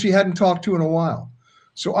 or people she hadn't talked to in a while.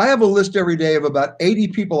 So I have a list every day of about 80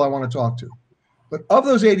 people I want to talk to. But of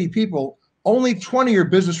those 80 people, only 20 are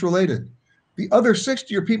business related. The other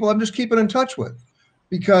 60 are people I'm just keeping in touch with,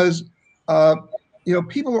 because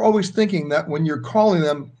people are always thinking that when you're calling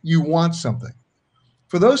them, you want something.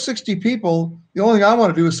 For those 60 people, the only thing I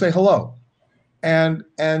want to do is say hello. And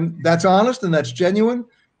that's honest and that's genuine.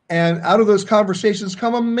 And out of those conversations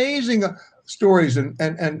come amazing stories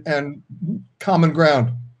and common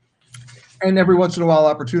ground. And every once in a while,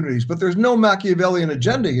 opportunities. But there's no Machiavellian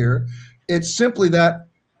agenda here. It's simply that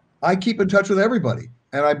I keep in touch with everybody.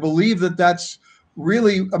 And I believe that that's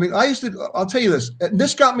really, I'll tell you this, and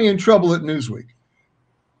this got me in trouble at Newsweek.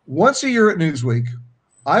 Once a year at Newsweek,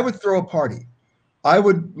 I would throw a party. I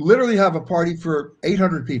would literally have a party for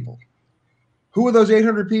 800 people. Who are those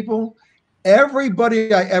 800 people?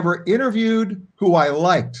 Everybody I ever interviewed who I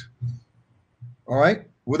liked. All right?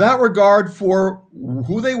 Without regard for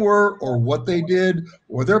who they were or what they did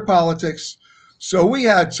or their politics. So we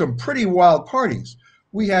had some pretty wild parties.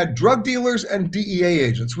 We had drug dealers and DEA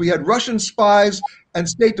agents. We had Russian spies and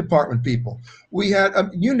State Department people. We had,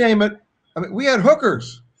 you name it. I mean, we had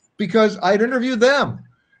hookers because I'd interviewed them.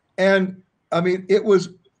 And I mean, it was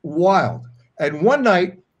wild. And one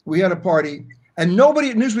night we had a party, and nobody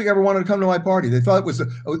at Newsweek ever wanted to come to my party. They thought it was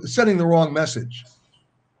sending the wrong message.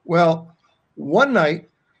 Well, one night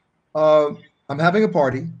I'm having a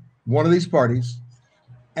party, one of these parties,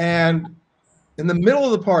 and in the middle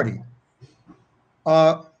of the party,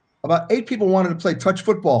 about 8 people wanted to play touch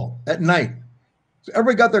football at night. So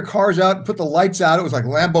everybody got their cars out and put the lights out. It was like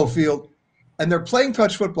Lambeau Field. And they're playing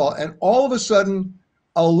touch football. And all of a sudden,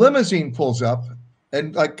 a limousine pulls up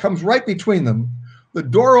and like comes right between them. The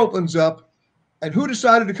door opens up. And who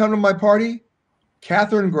decided to come to my party?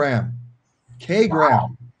 Katharine Graham. Kay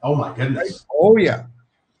Graham. Oh, my goodness. Right? Oh, yeah.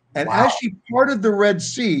 And as she parted the Red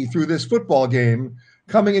Sea through this football game,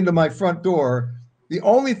 coming into my front door, the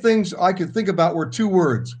only things I could think about were 2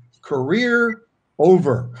 words: career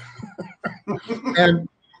over.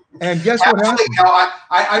 and guess what happened? You know,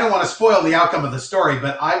 I don't want to spoil the outcome of the story,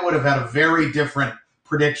 but I would have had a very different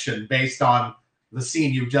prediction based on the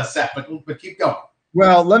scene you just set. But keep going.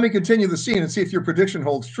 Well, let me continue the scene and see if your prediction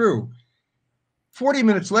holds true. 40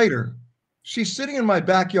 minutes later, she's sitting in my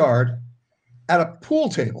backyard at a pool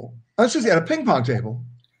table, at a ping pong table,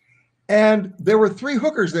 and there were 3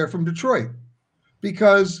 hookers there from Detroit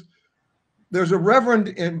because there's a reverend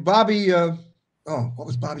in Bobby. What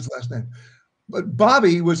was Bobby's last name? But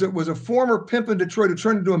Bobby was a former pimp in Detroit who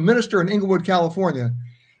turned into a minister in Inglewood, California,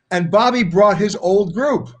 and Bobby brought his old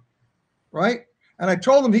group, right? And I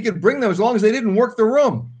told him he could bring them as long as they didn't work the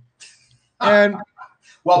room. And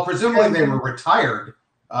well, presumably they were retired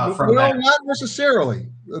from that. Not necessarily.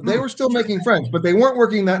 They were still making friends, but they weren't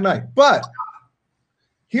working that night. But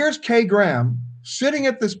here's Kay Graham sitting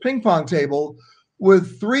at this ping pong table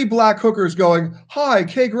with 3 black hookers going, "Hi,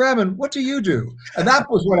 Kay Graham, and what do you do?" And that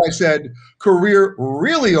was when I said, career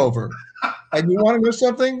really over. And you want to know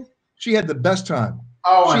something? She had the best time.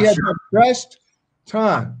 Oh, she had the best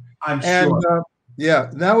time. I'm sure.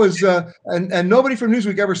 Yeah, that was, and nobody from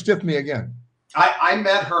Newsweek ever stiffed me again. I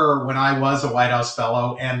met her when I was a White House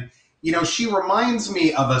fellow, and, you know, she reminds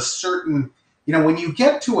me of a certain, you know, when you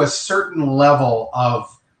get to a certain level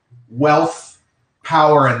of wealth,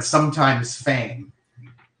 power, and sometimes fame,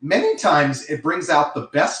 many times it brings out the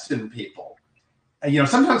best in people. You know,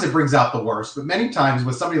 sometimes it brings out the worst, but many times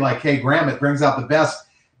with somebody like Kay Graham, it brings out the best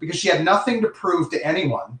because she had nothing to prove to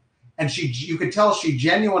anyone. And you could tell she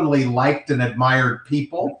genuinely liked and admired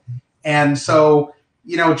people. And so,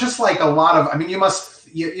 you know, just like a lot of, I mean, you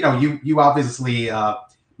obviously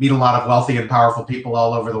meet a lot of wealthy and powerful people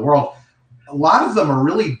all over the world. A lot of them are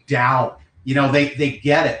really down. You know, they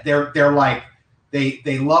get it. They're like,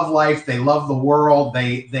 they love life. They love the world.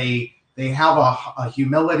 They have a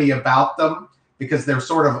humility about them because they're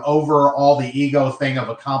sort of over all the ego thing of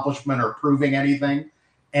accomplishment or proving anything.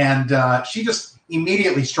 And she just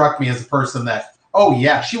immediately struck me as a person that, oh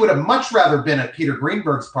yeah, she would have much rather been at Peter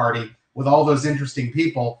Greenberg's party with all those interesting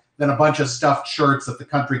people than a bunch of stuffed shirts at the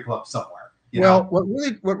country club somewhere. Well,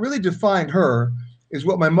 what really defined her is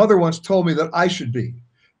what my mother once told me that I should be.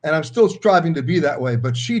 And I'm still striving to be that way,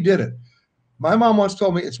 but she did it. My mom once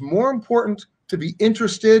told me it's more important to be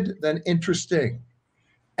interested than interesting.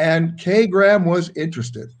 And Kay Graham was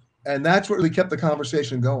interested. And that's what really kept the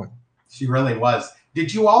conversation going. She really was.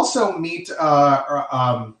 Did you also meet,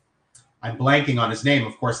 I'm blanking on his name,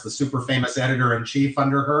 of course, the super famous editor-in-chief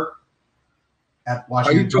under her at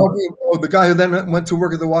Washington Post? Are you talking about the guy who then went to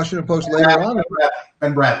work at the Washington Post later on?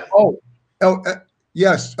 Ben Bradley.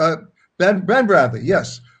 Yes. Ben Bradley,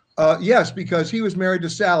 yes. Yes, because he was married to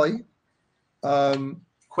Sally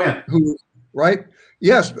Quinn. Right?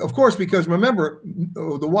 Yes, of course, because remember,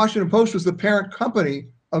 the Washington Post was the parent company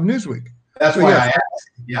of Newsweek. That's why I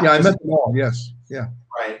asked. Yeah, I met them all, yes. Yeah.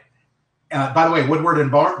 Right. By the way, Woodward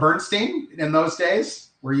and Bernstein in those days?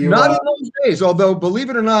 Were you not in those days, although believe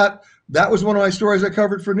it or not, that was one of my stories I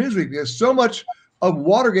covered for Newsweek because so much of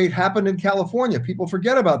Watergate happened in California. People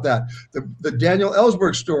forget about that. The Daniel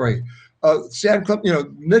Ellsberg story,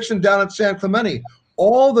 Nixon down at San Clemente,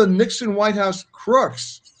 all the Nixon White House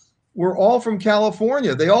crooks were all from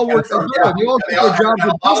California. They all worked together. They all took their jobs at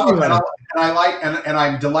Disneyland. And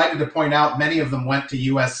I'm delighted to point out many of them went to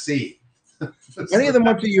USC. Many of them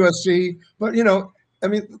went to USC, but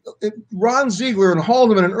Ron Ziegler and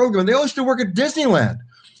Haldeman and Ehrlichman, they all used to work at Disneyland.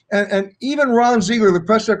 And even Ron Ziegler, the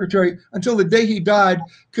press secretary, until the day he died,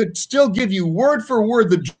 could still give you word for word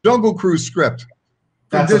the Jungle Cruise script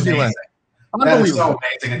from Disneyland. Amazing. That is so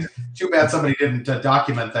amazing. It's too bad somebody didn't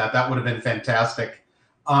document that. That would have been fantastic.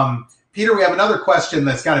 Peter, we have another question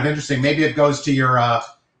that's kind of interesting. Maybe it goes to your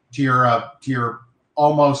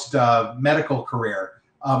almost medical career.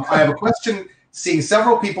 I have a question. Seeing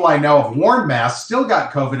several people I know have worn masks, still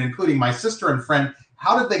got COVID, including my sister and friend.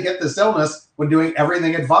 How did they get this illness when doing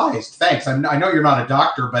everything advised? Thanks. I know you're not a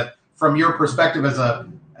doctor, but from your perspective as a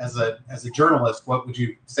journalist, what would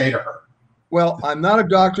you say to her? Well, I'm not a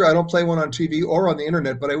doctor. I don't play one on TV or on the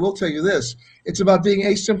internet, but I will tell you this. It's about being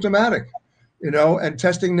asymptomatic, and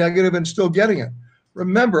testing negative and still getting it.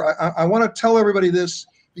 Remember, I want to tell everybody this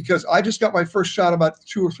because I just got my first shot about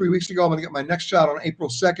 2 or 3 weeks ago. I'm going to get my next shot on April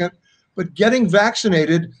 2nd. But getting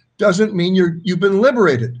vaccinated doesn't mean you've been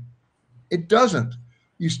liberated. It doesn't.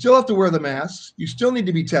 You still have to wear the masks. You still need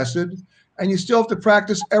to be tested. And you still have to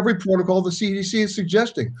practice every protocol the CDC is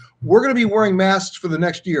suggesting. We're going to be wearing masks for the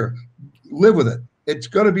next year. Live with it. It's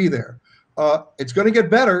going to be there. It's going to get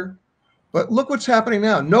better. But look what's happening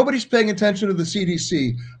now. Nobody's paying attention to the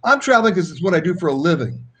CDC. I'm traveling because it's what I do for a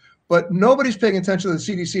living. But nobody's paying attention to the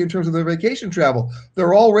CDC in terms of their vacation travel.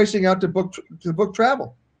 They're all racing out to book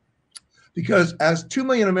travel. Because as 2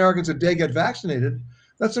 million Americans a day get vaccinated,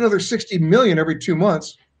 that's another 60 million every 2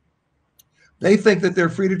 months. They think that they're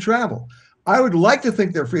free to travel. I would like to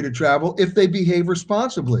think they're free to travel if they behave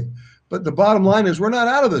responsibly. But the bottom line is we're not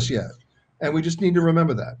out of this yet. And we just need to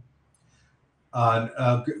remember that.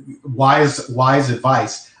 Wise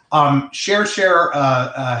advice. Share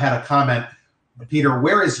had a comment. Peter,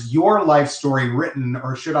 where is your life story written?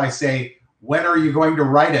 Or should I say, when are you going to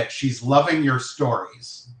write it? She's loving your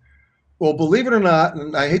stories. Well, believe it or not,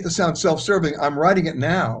 and I hate to sound self-serving, I'm writing it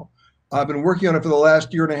now. I've been working on it for the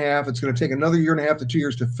last year and a half. It's going to take another 1.5 to 2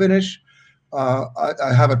 years to finish.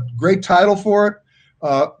 I have a great title for it.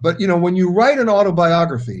 But, when you write an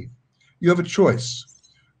autobiography, you have a choice.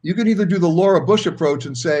 You can either do the Laura Bush approach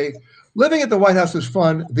and say, living at the White House is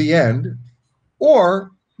fun, the end,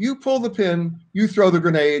 or you pull the pin, you throw the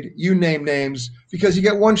grenade, you name names, because you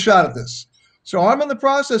get one shot at this. So I'm in the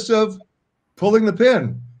process of pulling the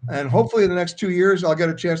pin. And hopefully in the next 2 years, I'll get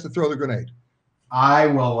a chance to throw the grenade. I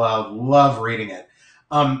will love reading it.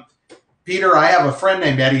 Peter, I have a friend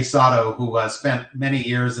named Eddie Sato who spent many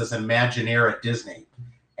years as an Imagineer at Disney.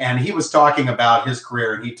 And he was talking about his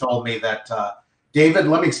career. And he told me that, David,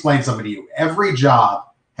 let me explain something to you. Every job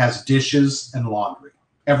has dishes and laundry.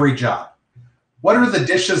 Every job. What are the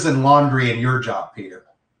dishes and laundry in your job, Peter?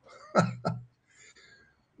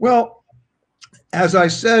 Well, as I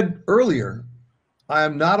said earlier, I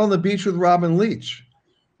am not on the beach with Robin Leach.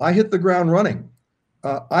 I hit the ground running.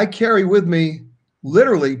 I carry with me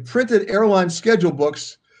literally printed airline schedule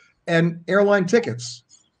books and airline tickets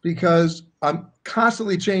because I'm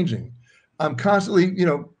constantly changing. I'm constantly,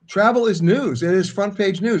 travel is news. It is front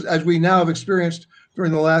page news, as we now have experienced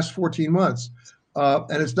during the last 14 months.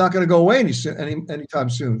 And it's not going to go away anytime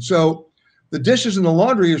soon. So the dishes and the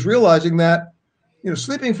laundry is realizing that,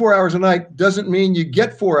 sleeping 4 hours a night doesn't mean you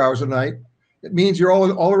get 4 hours a night. It means you're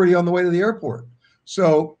already on the way to the airport.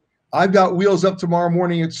 So I've got wheels up tomorrow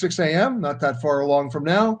morning at 6 a.m., not that far along from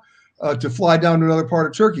now, to fly down to another part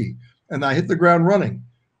of Turkey. And I hit the ground running.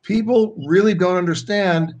 People really don't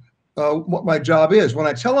understand what my job is. When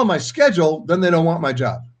I tell them my schedule, then they don't want my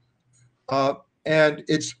job. And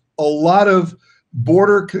it's a lot of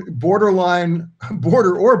borderline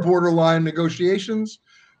negotiations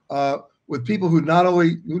with people who not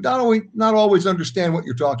always understand what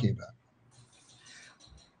you're talking about.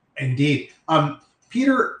 Indeed.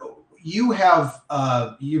 Peter,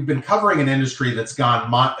 you've been covering an industry that's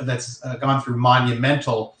gone through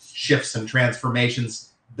monumental shifts and transformations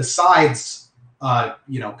besides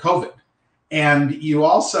COVID. And you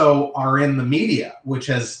also are in the media, which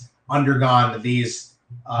has undergone these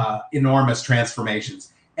enormous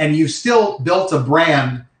transformations. And you've still built a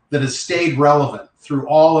brand that has stayed relevant through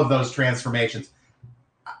all of those transformations.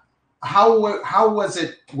 How was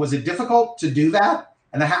it? Was it difficult to do that?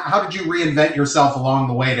 And how did you reinvent yourself along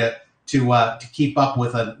the way to keep up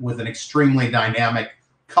with an extremely dynamic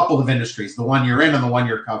couple of industries, the one you're in and the one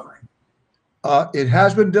you're covering? It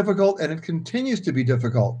has been difficult, and it continues to be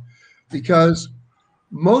difficult because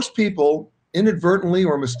most people inadvertently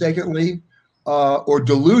or mistakenly or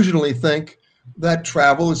delusionally think that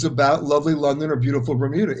travel is about lovely London or beautiful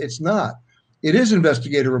Bermuda. It's not. It is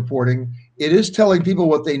investigative reporting. It is telling people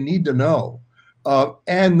what they need to know.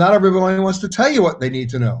 And not everybody wants to tell you what they need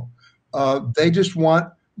to know. They just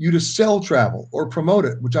want you to sell travel or promote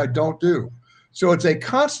it, which I don't do. So it's a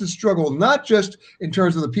constant struggle, not just in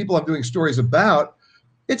terms of the people I'm doing stories about.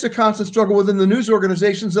 It's a constant struggle within the news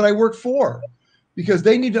organizations that I work for because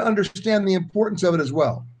they need to understand the importance of it as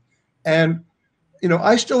well. And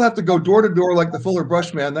I still have to go door to door like the Fuller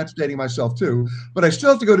Brush Man. That's dating myself too. But I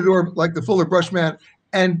still have to go to door like the Fuller Brush Man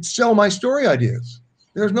and sell my story ideas.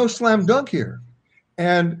 There's no slam dunk here.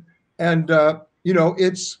 And I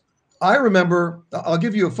remember, I'll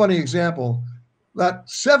give you a funny example. About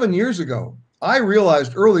 7 years ago, I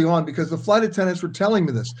realized early on, because the flight attendants were telling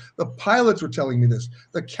me this, the pilots were telling me this,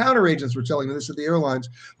 the counter agents were telling me this at the airlines,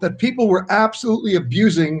 that people were absolutely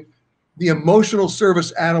abusing the emotional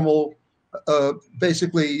service animal,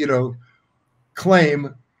 basically,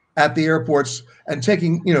 claim at the airports and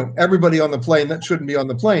taking, everybody on the plane that shouldn't be on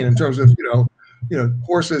the plane in terms of,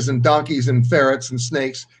 horses and donkeys and ferrets and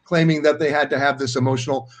snakes, claiming that they had to have this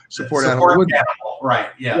emotional support animal. Right,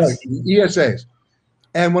 yes. Right, ESAs.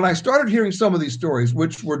 And when I started hearing some of these stories,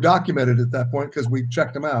 which were documented at that point because we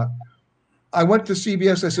checked them out, I went to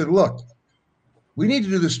CBS. I said, look, we need to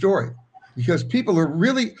do this story because people are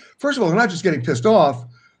really, first of all, they're not just getting pissed off,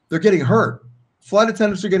 they're getting hurt. Flight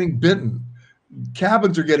attendants are getting bitten.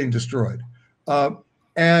 Cabins are getting destroyed.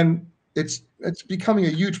 And it's becoming a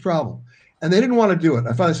huge problem. And they didn't want to do it.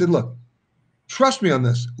 I finally said, look, trust me on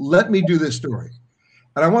this. Let me do this story.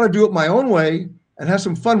 And I want to do it my own way and have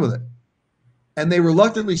some fun with it. And they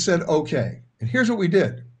reluctantly said, okay. And here's what we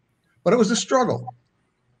did. But it was a struggle.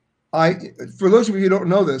 For those of you who don't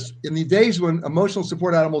know this, in the days when emotional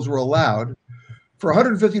support animals were allowed, for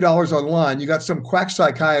 $150 online, you got some quack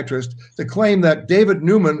psychiatrist to claim that David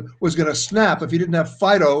Newman was going to snap if he didn't have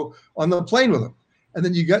Fido on the plane with him. And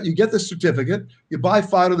then you get the certificate, you buy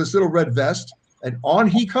Fido this little red vest, and on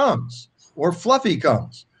he comes, or Fluffy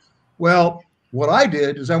comes. Well, what I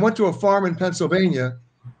did is I went to a farm in Pennsylvania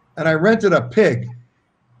and I rented a pig.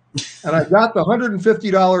 And I got the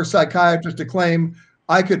 $150 psychiatrist to claim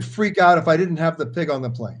I could freak out if I didn't have the pig on the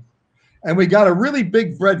plane. And we got a really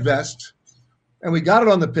big red vest, and we got it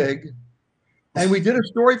on the pig, and we did a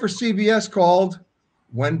story for CBS called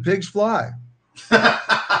When Pigs Fly.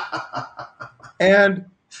 And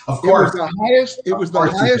of course, it was the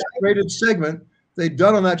highest rated segment they'd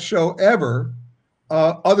done on that show ever,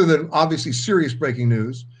 other than obviously serious breaking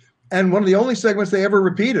news. And one of the only segments they ever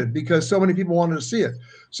repeated because so many people wanted to see it.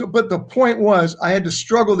 So, but the point was I had to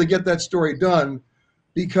struggle to get that story done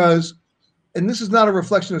because, and this is not a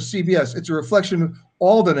reflection of CBS, it's a reflection of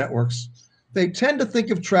all the networks. They tend to think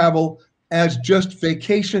of travel as just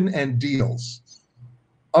vacation and deals.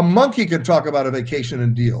 A monkey can talk about a vacation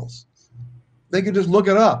and deals. They can just look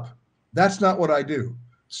it up. That's not what I do.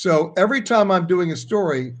 So every time I'm doing a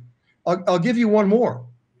story, I'll give you one more.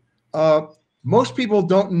 Most people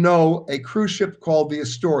don't know a cruise ship called the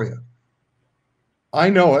Astoria. I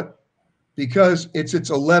know it because it's its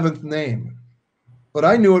 11th name. But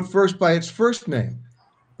I knew it first by its first name,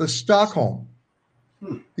 the Stockholm.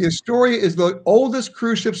 The Astoria is the oldest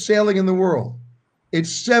cruise ship sailing in the world.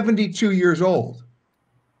 It's 72 years old.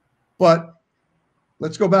 But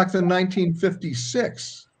let's go back to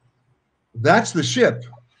 1956. That's the ship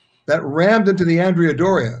that rammed into the Andrea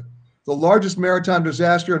Doria, the largest maritime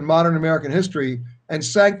disaster in modern American history, and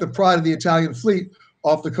sank the pride of the Italian fleet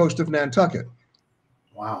off the coast of Nantucket.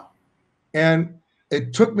 Wow. And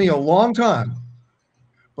it took me a long time,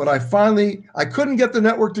 but I couldn't get the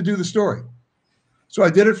network to do the story. So I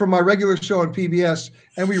did it for my regular show on PBS,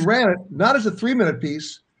 and we ran it not as a 3-minute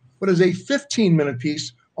piece, but as a 15-minute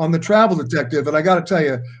piece on the Travel Detective. And I got to tell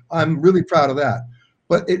you, I'm really proud of that.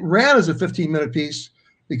 But it ran as a 15-minute piece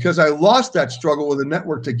because I lost that struggle with the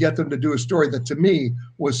network to get them to do a story that to me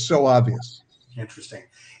was so obvious. Interesting.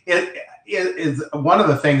 It is one of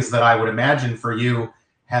the things that I would imagine for you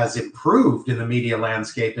has improved in the media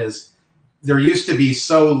landscape is there used to be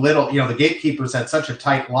so little, the gatekeepers had such a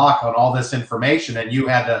tight lock on all this information and you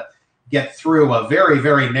had to get through a very,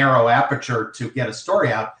 very narrow aperture to get a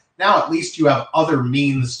story out. Now, at least you have other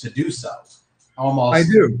means to do so. Almost.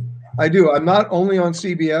 I do. I'm not only on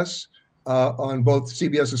CBS, on both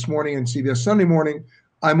CBS This Morning and CBS Sunday Morning.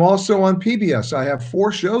 I'm also on PBS. I have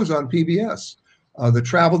 4 shows on PBS. The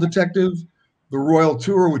Travel Detective, The Royal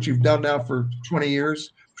Tour, which you've done now for 20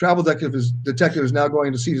 years. Travel Detective is now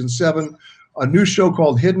going to season 7. A new show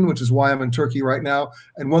called Hidden, which is why I'm in Turkey right now,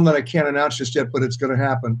 and one that I can't announce just yet, but it's going to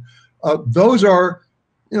happen. Those are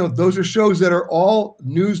shows that are all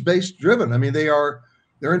news-based driven. I mean, they're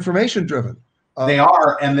information driven. They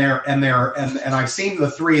are, and I've seen the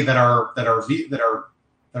 3 that are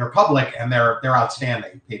public, and they're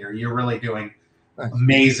outstanding. Peter, you're really doing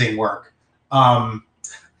amazing work.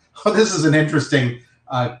 This is an interesting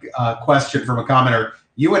question from a commenter.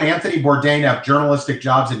 You and Anthony Bourdain have journalistic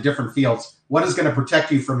jobs in different fields. What is going to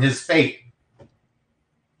protect you from his fate?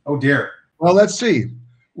 Oh dear. Well, let's see.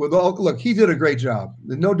 Look, he did a great job.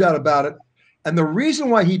 There's no doubt about it. And the reason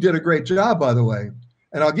why he did a great job, by the way,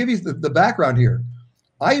 and I'll give you the background here.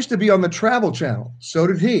 I used to be on the Travel Channel. So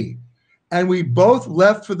did he. And we both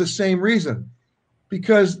left for the same reason,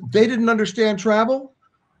 because they didn't understand travel,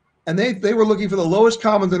 and they were looking for the lowest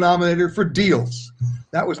common denominator for deals.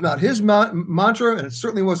 That was not his mantra, and it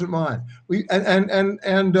certainly wasn't mine.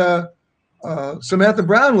 Samantha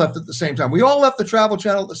Brown left at the same time. We all left the Travel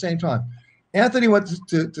Channel at the same time. Anthony went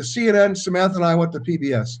to CNN. Samantha and I went to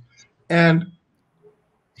PBS. And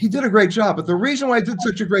he did a great job. But the reason why I did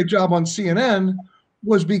such a great job on CNN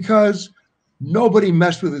was because nobody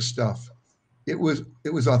messed with his stuff. It was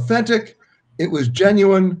authentic. It was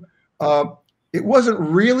genuine. It wasn't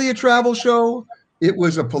really a travel show. It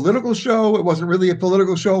was a political show. It wasn't really a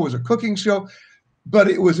political show. It was a cooking show. But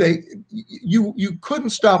it was you couldn't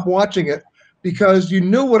stop watching it, because you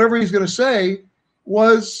knew whatever he's going to say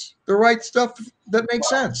was the right stuff that makes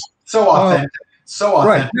sense. So authentic. So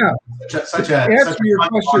authentic. Right.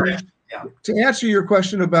 Now, to answer your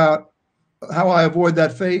question about how I avoid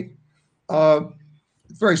that fate,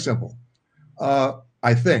 it's very simple.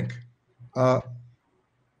 I think I'm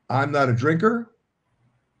not a drinker.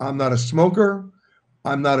 I'm not a smoker.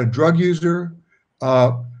 I'm not a drug user.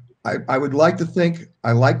 I would like to think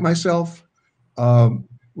I like myself.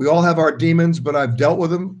 We all have our demons, but I've dealt with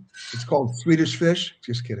them. It's called Swedish fish.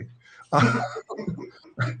 Just kidding. I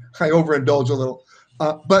overindulge a little.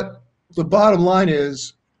 But the bottom line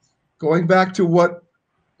is, going back to what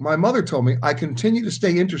my mother told me, I continue to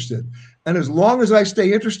stay interested. And as long as I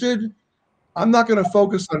stay interested, I'm not going to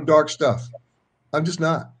focus on dark stuff. I'm just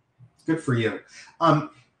not. Good for you.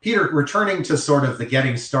 Peter, returning to sort of the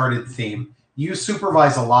getting started theme, you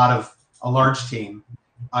supervise a large team.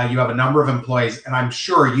 You have a number of employees, and I'm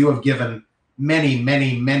sure you have given many,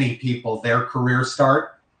 many, many people their career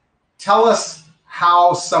start. Tell us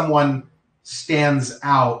how someone stands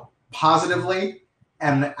out positively,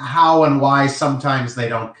 and how and why sometimes they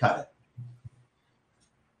don't cut it.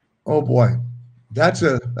 Oh boy, that's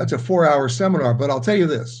a 4-hour seminar, but I'll tell you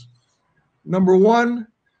this. Number one,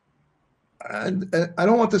 and I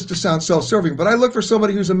don't want this to sound self-serving, but I look for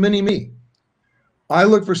somebody who's a mini me. I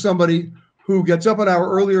look for somebody who gets up an hour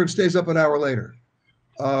earlier and stays up an hour later,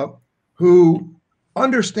 who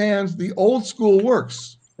understands the old school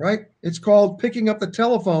works, right? It's called picking up the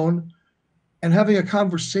telephone and having a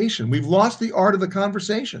conversation. We've lost the art of the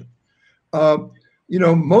conversation.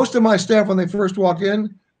 Most of my staff, when they first walk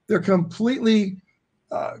in, they're completely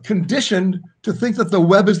conditioned to think that the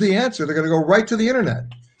web is the answer. They're going to go right to the internet.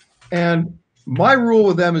 And my rule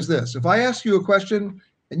with them is this: if I ask you a question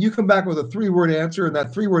and you come back with a 3-word answer, and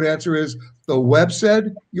that 3-word answer is the web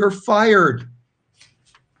said, you're fired.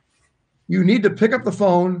 You need to pick up the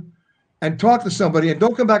phone and talk to somebody, and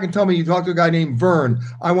don't come back and tell me you talked to a guy named Vern.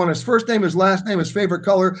 I want his first name, his last name, his favorite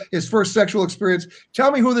color, his first sexual experience.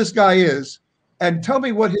 Tell me who this guy is, and tell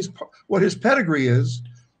me what his pedigree is,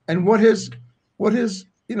 and what his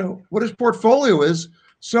portfolio is,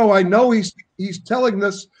 so I know he's telling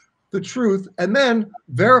us the truth, and then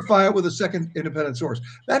verify it with a second independent source.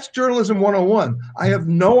 That's journalism 101. I have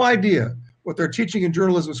no idea what they're teaching in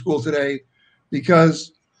journalism school today,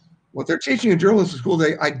 because what they're teaching in journalism school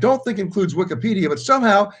today, I don't think includes Wikipedia, but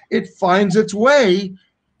somehow it finds its way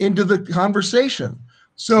into the conversation.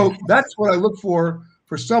 So that's what I look for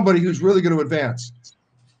somebody who's really going to advance.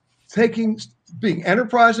 Being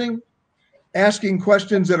enterprising, asking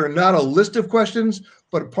questions that are not a list of questions,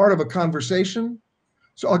 but part of a conversation.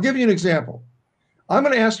 So I'll give you an example. I'm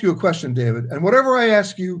going to ask you a question, David, and whatever I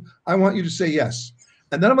ask you, I want you to say yes.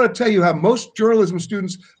 And then I'm going to tell you how most journalism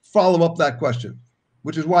students follow up that question,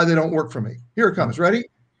 which is why they don't work for me. Here it comes. Ready?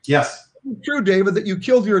 Yes. It's true, David, that you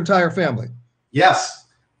killed your entire family. Yes.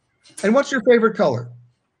 And what's your favorite color?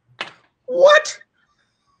 What?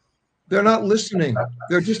 They're not listening.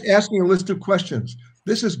 They're just asking a list of questions.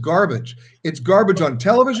 This is garbage. It's garbage on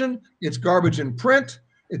television. It's garbage in print.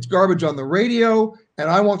 It's garbage on the radio, and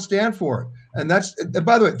I won't stand for it. And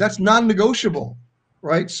by the way, that's non-negotiable,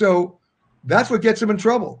 right? So that's what gets them in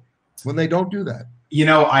trouble, when they don't do that.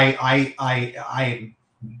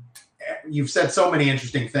 You've said so many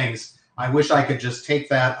interesting things. I wish I could just take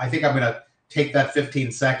that. I think I'm going to take that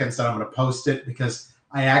 15 seconds and I'm going to post it, because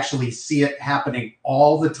I actually see it happening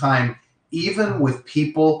all the time, even with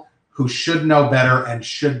people who should know better and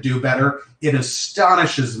should do better. It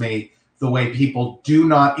astonishes me the way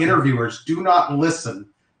interviewers do not listen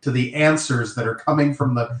to the answers that are coming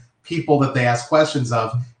from the people that they ask questions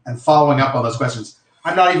of, and following up on those questions.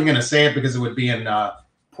 I'm not even going to say it because it would be in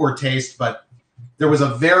poor taste, but there was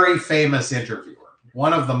a very famous interviewer,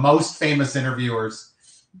 one of the most famous interviewers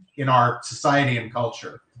in our society and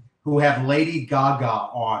culture. who had Lady Gaga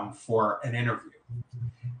on for an interview.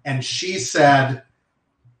 And she said,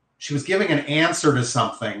 she was giving an answer to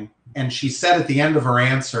something, and she said at the end of her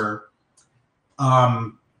answer,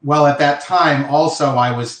 well, at that time, also,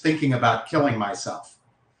 I was thinking about killing myself.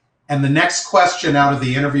 And the next question out of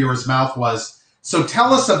the interviewer's mouth was, so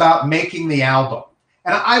tell us about making the album.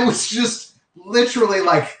 And I was just literally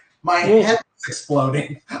like, my head was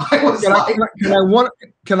exploding. I was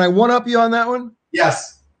can I one up you on that one?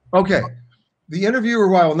 Yes. Okay. The interviewer,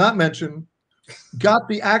 who I will not mention, got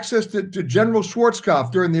the access to General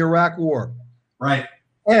Schwarzkopf during the Iraq War. Right.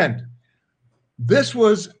 And this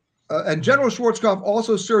was, and General Schwarzkopf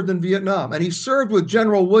also served in Vietnam, and he served with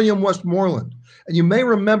General William Westmoreland. And you may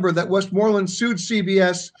remember that Westmoreland sued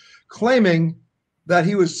CBS, claiming that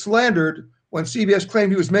he was slandered when CBS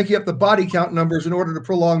claimed he was making up the body count numbers in order to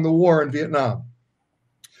prolong the war in Vietnam.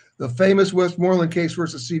 The famous Westmoreland case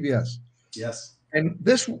versus CBS. Yes. And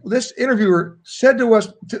this interviewer said to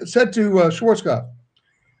Schwarzkopf,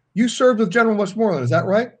 "You served with General Westmoreland, is that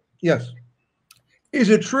right?" "Yes." "Is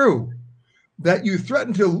it true that you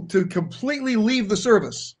threatened to completely leave the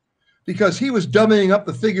service because he was dummying up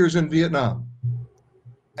the figures in Vietnam?"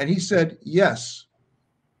 And he said, "Yes."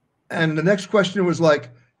 And the next question was like,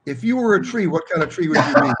 if you were a tree, what kind of tree would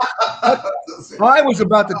you be? I was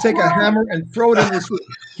about to take a hammer and throw it in this.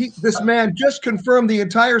 This man just confirmed the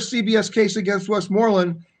entire CBS case against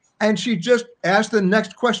Westmoreland, and she just asked the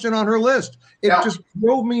next question on her list. It just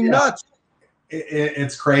drove me nuts.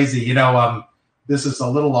 It's crazy. You know, this is a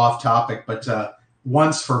little off topic, but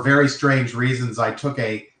once, for very strange reasons, I took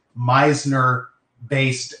a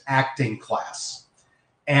Meisner-based acting class.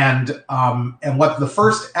 And what the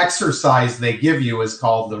first exercise they give you is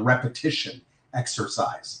called the repetition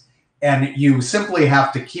exercise. And you simply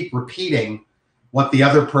have to keep repeating what the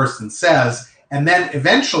other person says. And then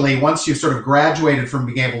eventually, once you've sort of graduated from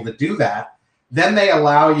being able to do that, then they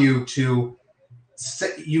allow you to,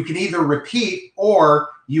 you can either repeat or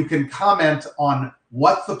you can comment on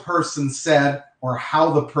what the person said or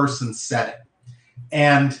how the person said it.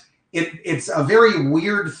 And it's a very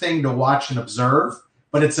weird thing to watch and observe,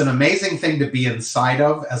 but it's an amazing thing to be inside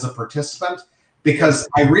of as a participant, because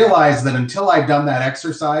I realized that until I'd done that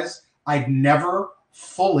exercise, I'd never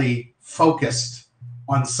fully focused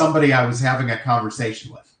on somebody I was having a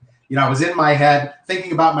conversation with. You know, I was in my head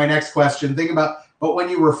thinking about my next question, but when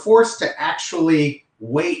you were forced to actually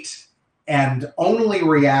wait and only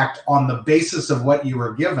react on the basis of what you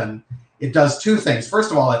were given, it does two things.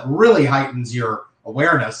 First of all, it really heightens your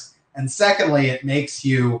awareness. And secondly, it makes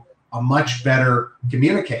you a much better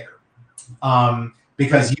communicator,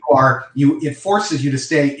 because it forces you to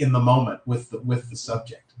stay in the moment with the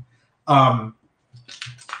subject.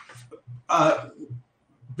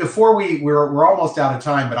 Before we're almost out of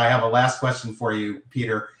time, but I have a last question for you,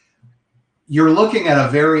 Peter. You're looking at a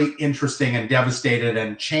very interesting and devastated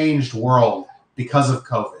and changed world because of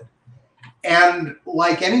COVID. And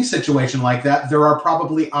like any situation like that, there are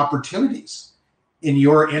probably opportunities in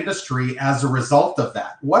your industry as a result of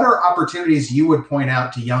that. What are opportunities you would point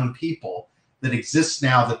out to young people that exist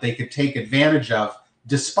now that they could take advantage of,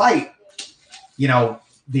 despite, you know,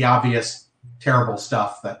 the obvious terrible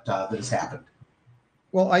stuff that has happened?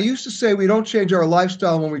 Well, I used to say we don't change our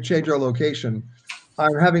lifestyle when we change our location.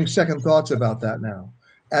 I'm having second thoughts about that now,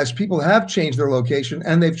 as people have changed their location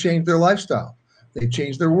and they've changed their lifestyle. They've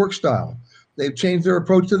changed their work style. They've changed their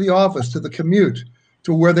approach to the office, to the commute,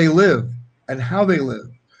 to where they live and how they live,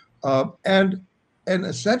 and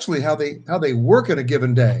essentially how they work in a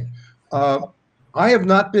given day. I have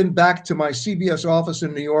not been back to my CBS office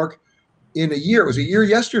in New York in a year. It was a year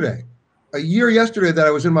yesterday. A year yesterday that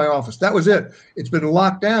I was in my office. That was it. It's been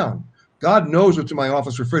locked down. God knows what's in my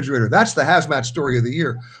office refrigerator. That's the hazmat story of the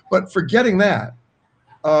year. But forgetting that,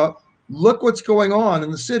 look what's going on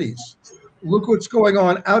in the cities. Look what's going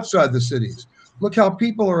on outside the cities. Look how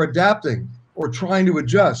people are adapting or trying to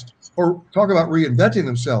adjust, or talk about reinventing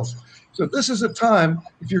themselves. So this is a time,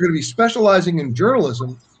 if you're going to be specializing in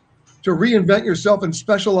journalism, to reinvent yourself and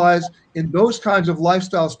specialize in those kinds of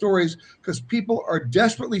lifestyle stories, because people are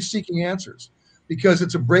desperately seeking answers, because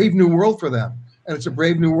it's a brave new world for them, and it's a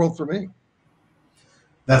brave new world for me.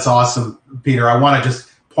 That's awesome, Peter. I want to just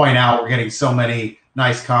point out we're getting so many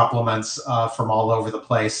nice compliments from all over the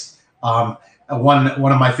place. One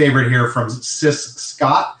of my favorite here from Sis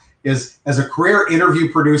Scott is, as a career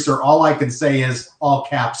interview producer, all I can say is, all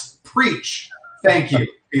caps, preach. Thank you,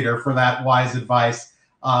 Peter, for that wise advice.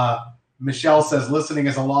 Michelle says, listening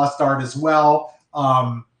is a lost art as well.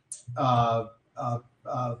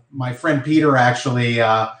 My friend Peter actually,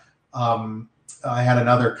 I had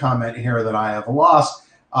another comment here that I have lost.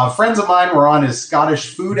 Friends of mine were on his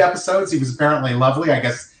Scottish food episodes. He was apparently lovely. I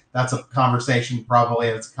guess that's a conversation probably.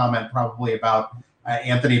 It's a comment probably about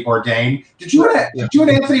Anthony Bourdain. Did you and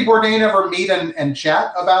Anthony Bourdain ever meet and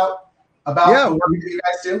chat about the work that you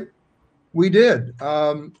guys do? We did.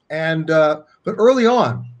 But early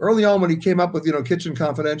on when he came up with, Kitchen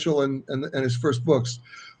Confidential and his first books,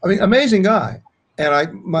 I mean, amazing guy.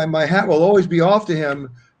 And my hat will always be off to him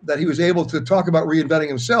that he was able to talk about reinventing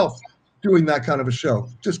himself doing that kind of a show.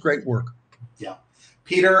 Just great work. Yeah.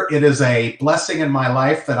 Peter, it is a blessing in my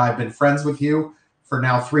life that I've been friends with you for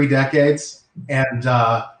now 3 decades. And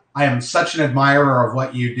I am such an admirer of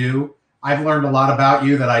what you do. I've learned a lot about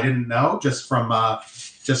you that I didn't know just from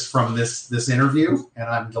this interview, and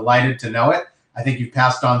I'm delighted to know it. I think you've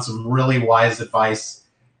passed on some really wise advice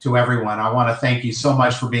to everyone. I want to thank you so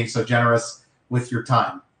much for being so generous with your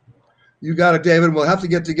time. You got it, David. We'll have to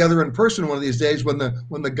get together in person one of these days when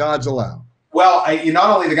the gods allow. Well, you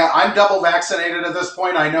not only I'm double vaccinated at this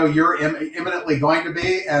point. I know you're imminently going to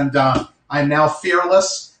be, and I'm now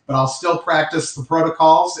fearless, but I'll still practice the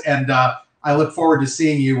protocols, and I look forward to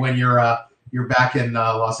seeing you when you're back in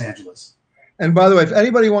Los Angeles. And by the way, if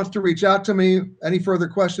anybody wants to reach out to me, any further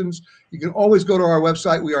questions, you can always go to our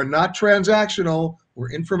website. We are not transactional.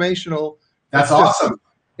 We're informational. That's awesome.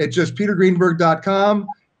 It's just petergreenberg.com.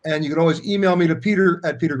 And you can always email me to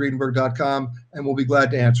peter@petergreenberg.com, and we'll be glad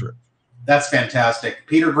to answer it. That's fantastic.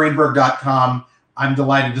 petergreenberg.com. I'm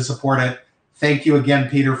delighted to support it. Thank you again,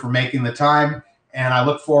 Peter, for making the time. And I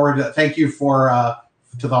look forward to, thank you to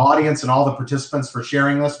the audience and all the participants for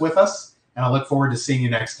sharing this with us. And I look forward to seeing you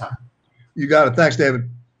next time. You got it. Thanks, David.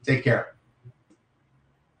 Take care.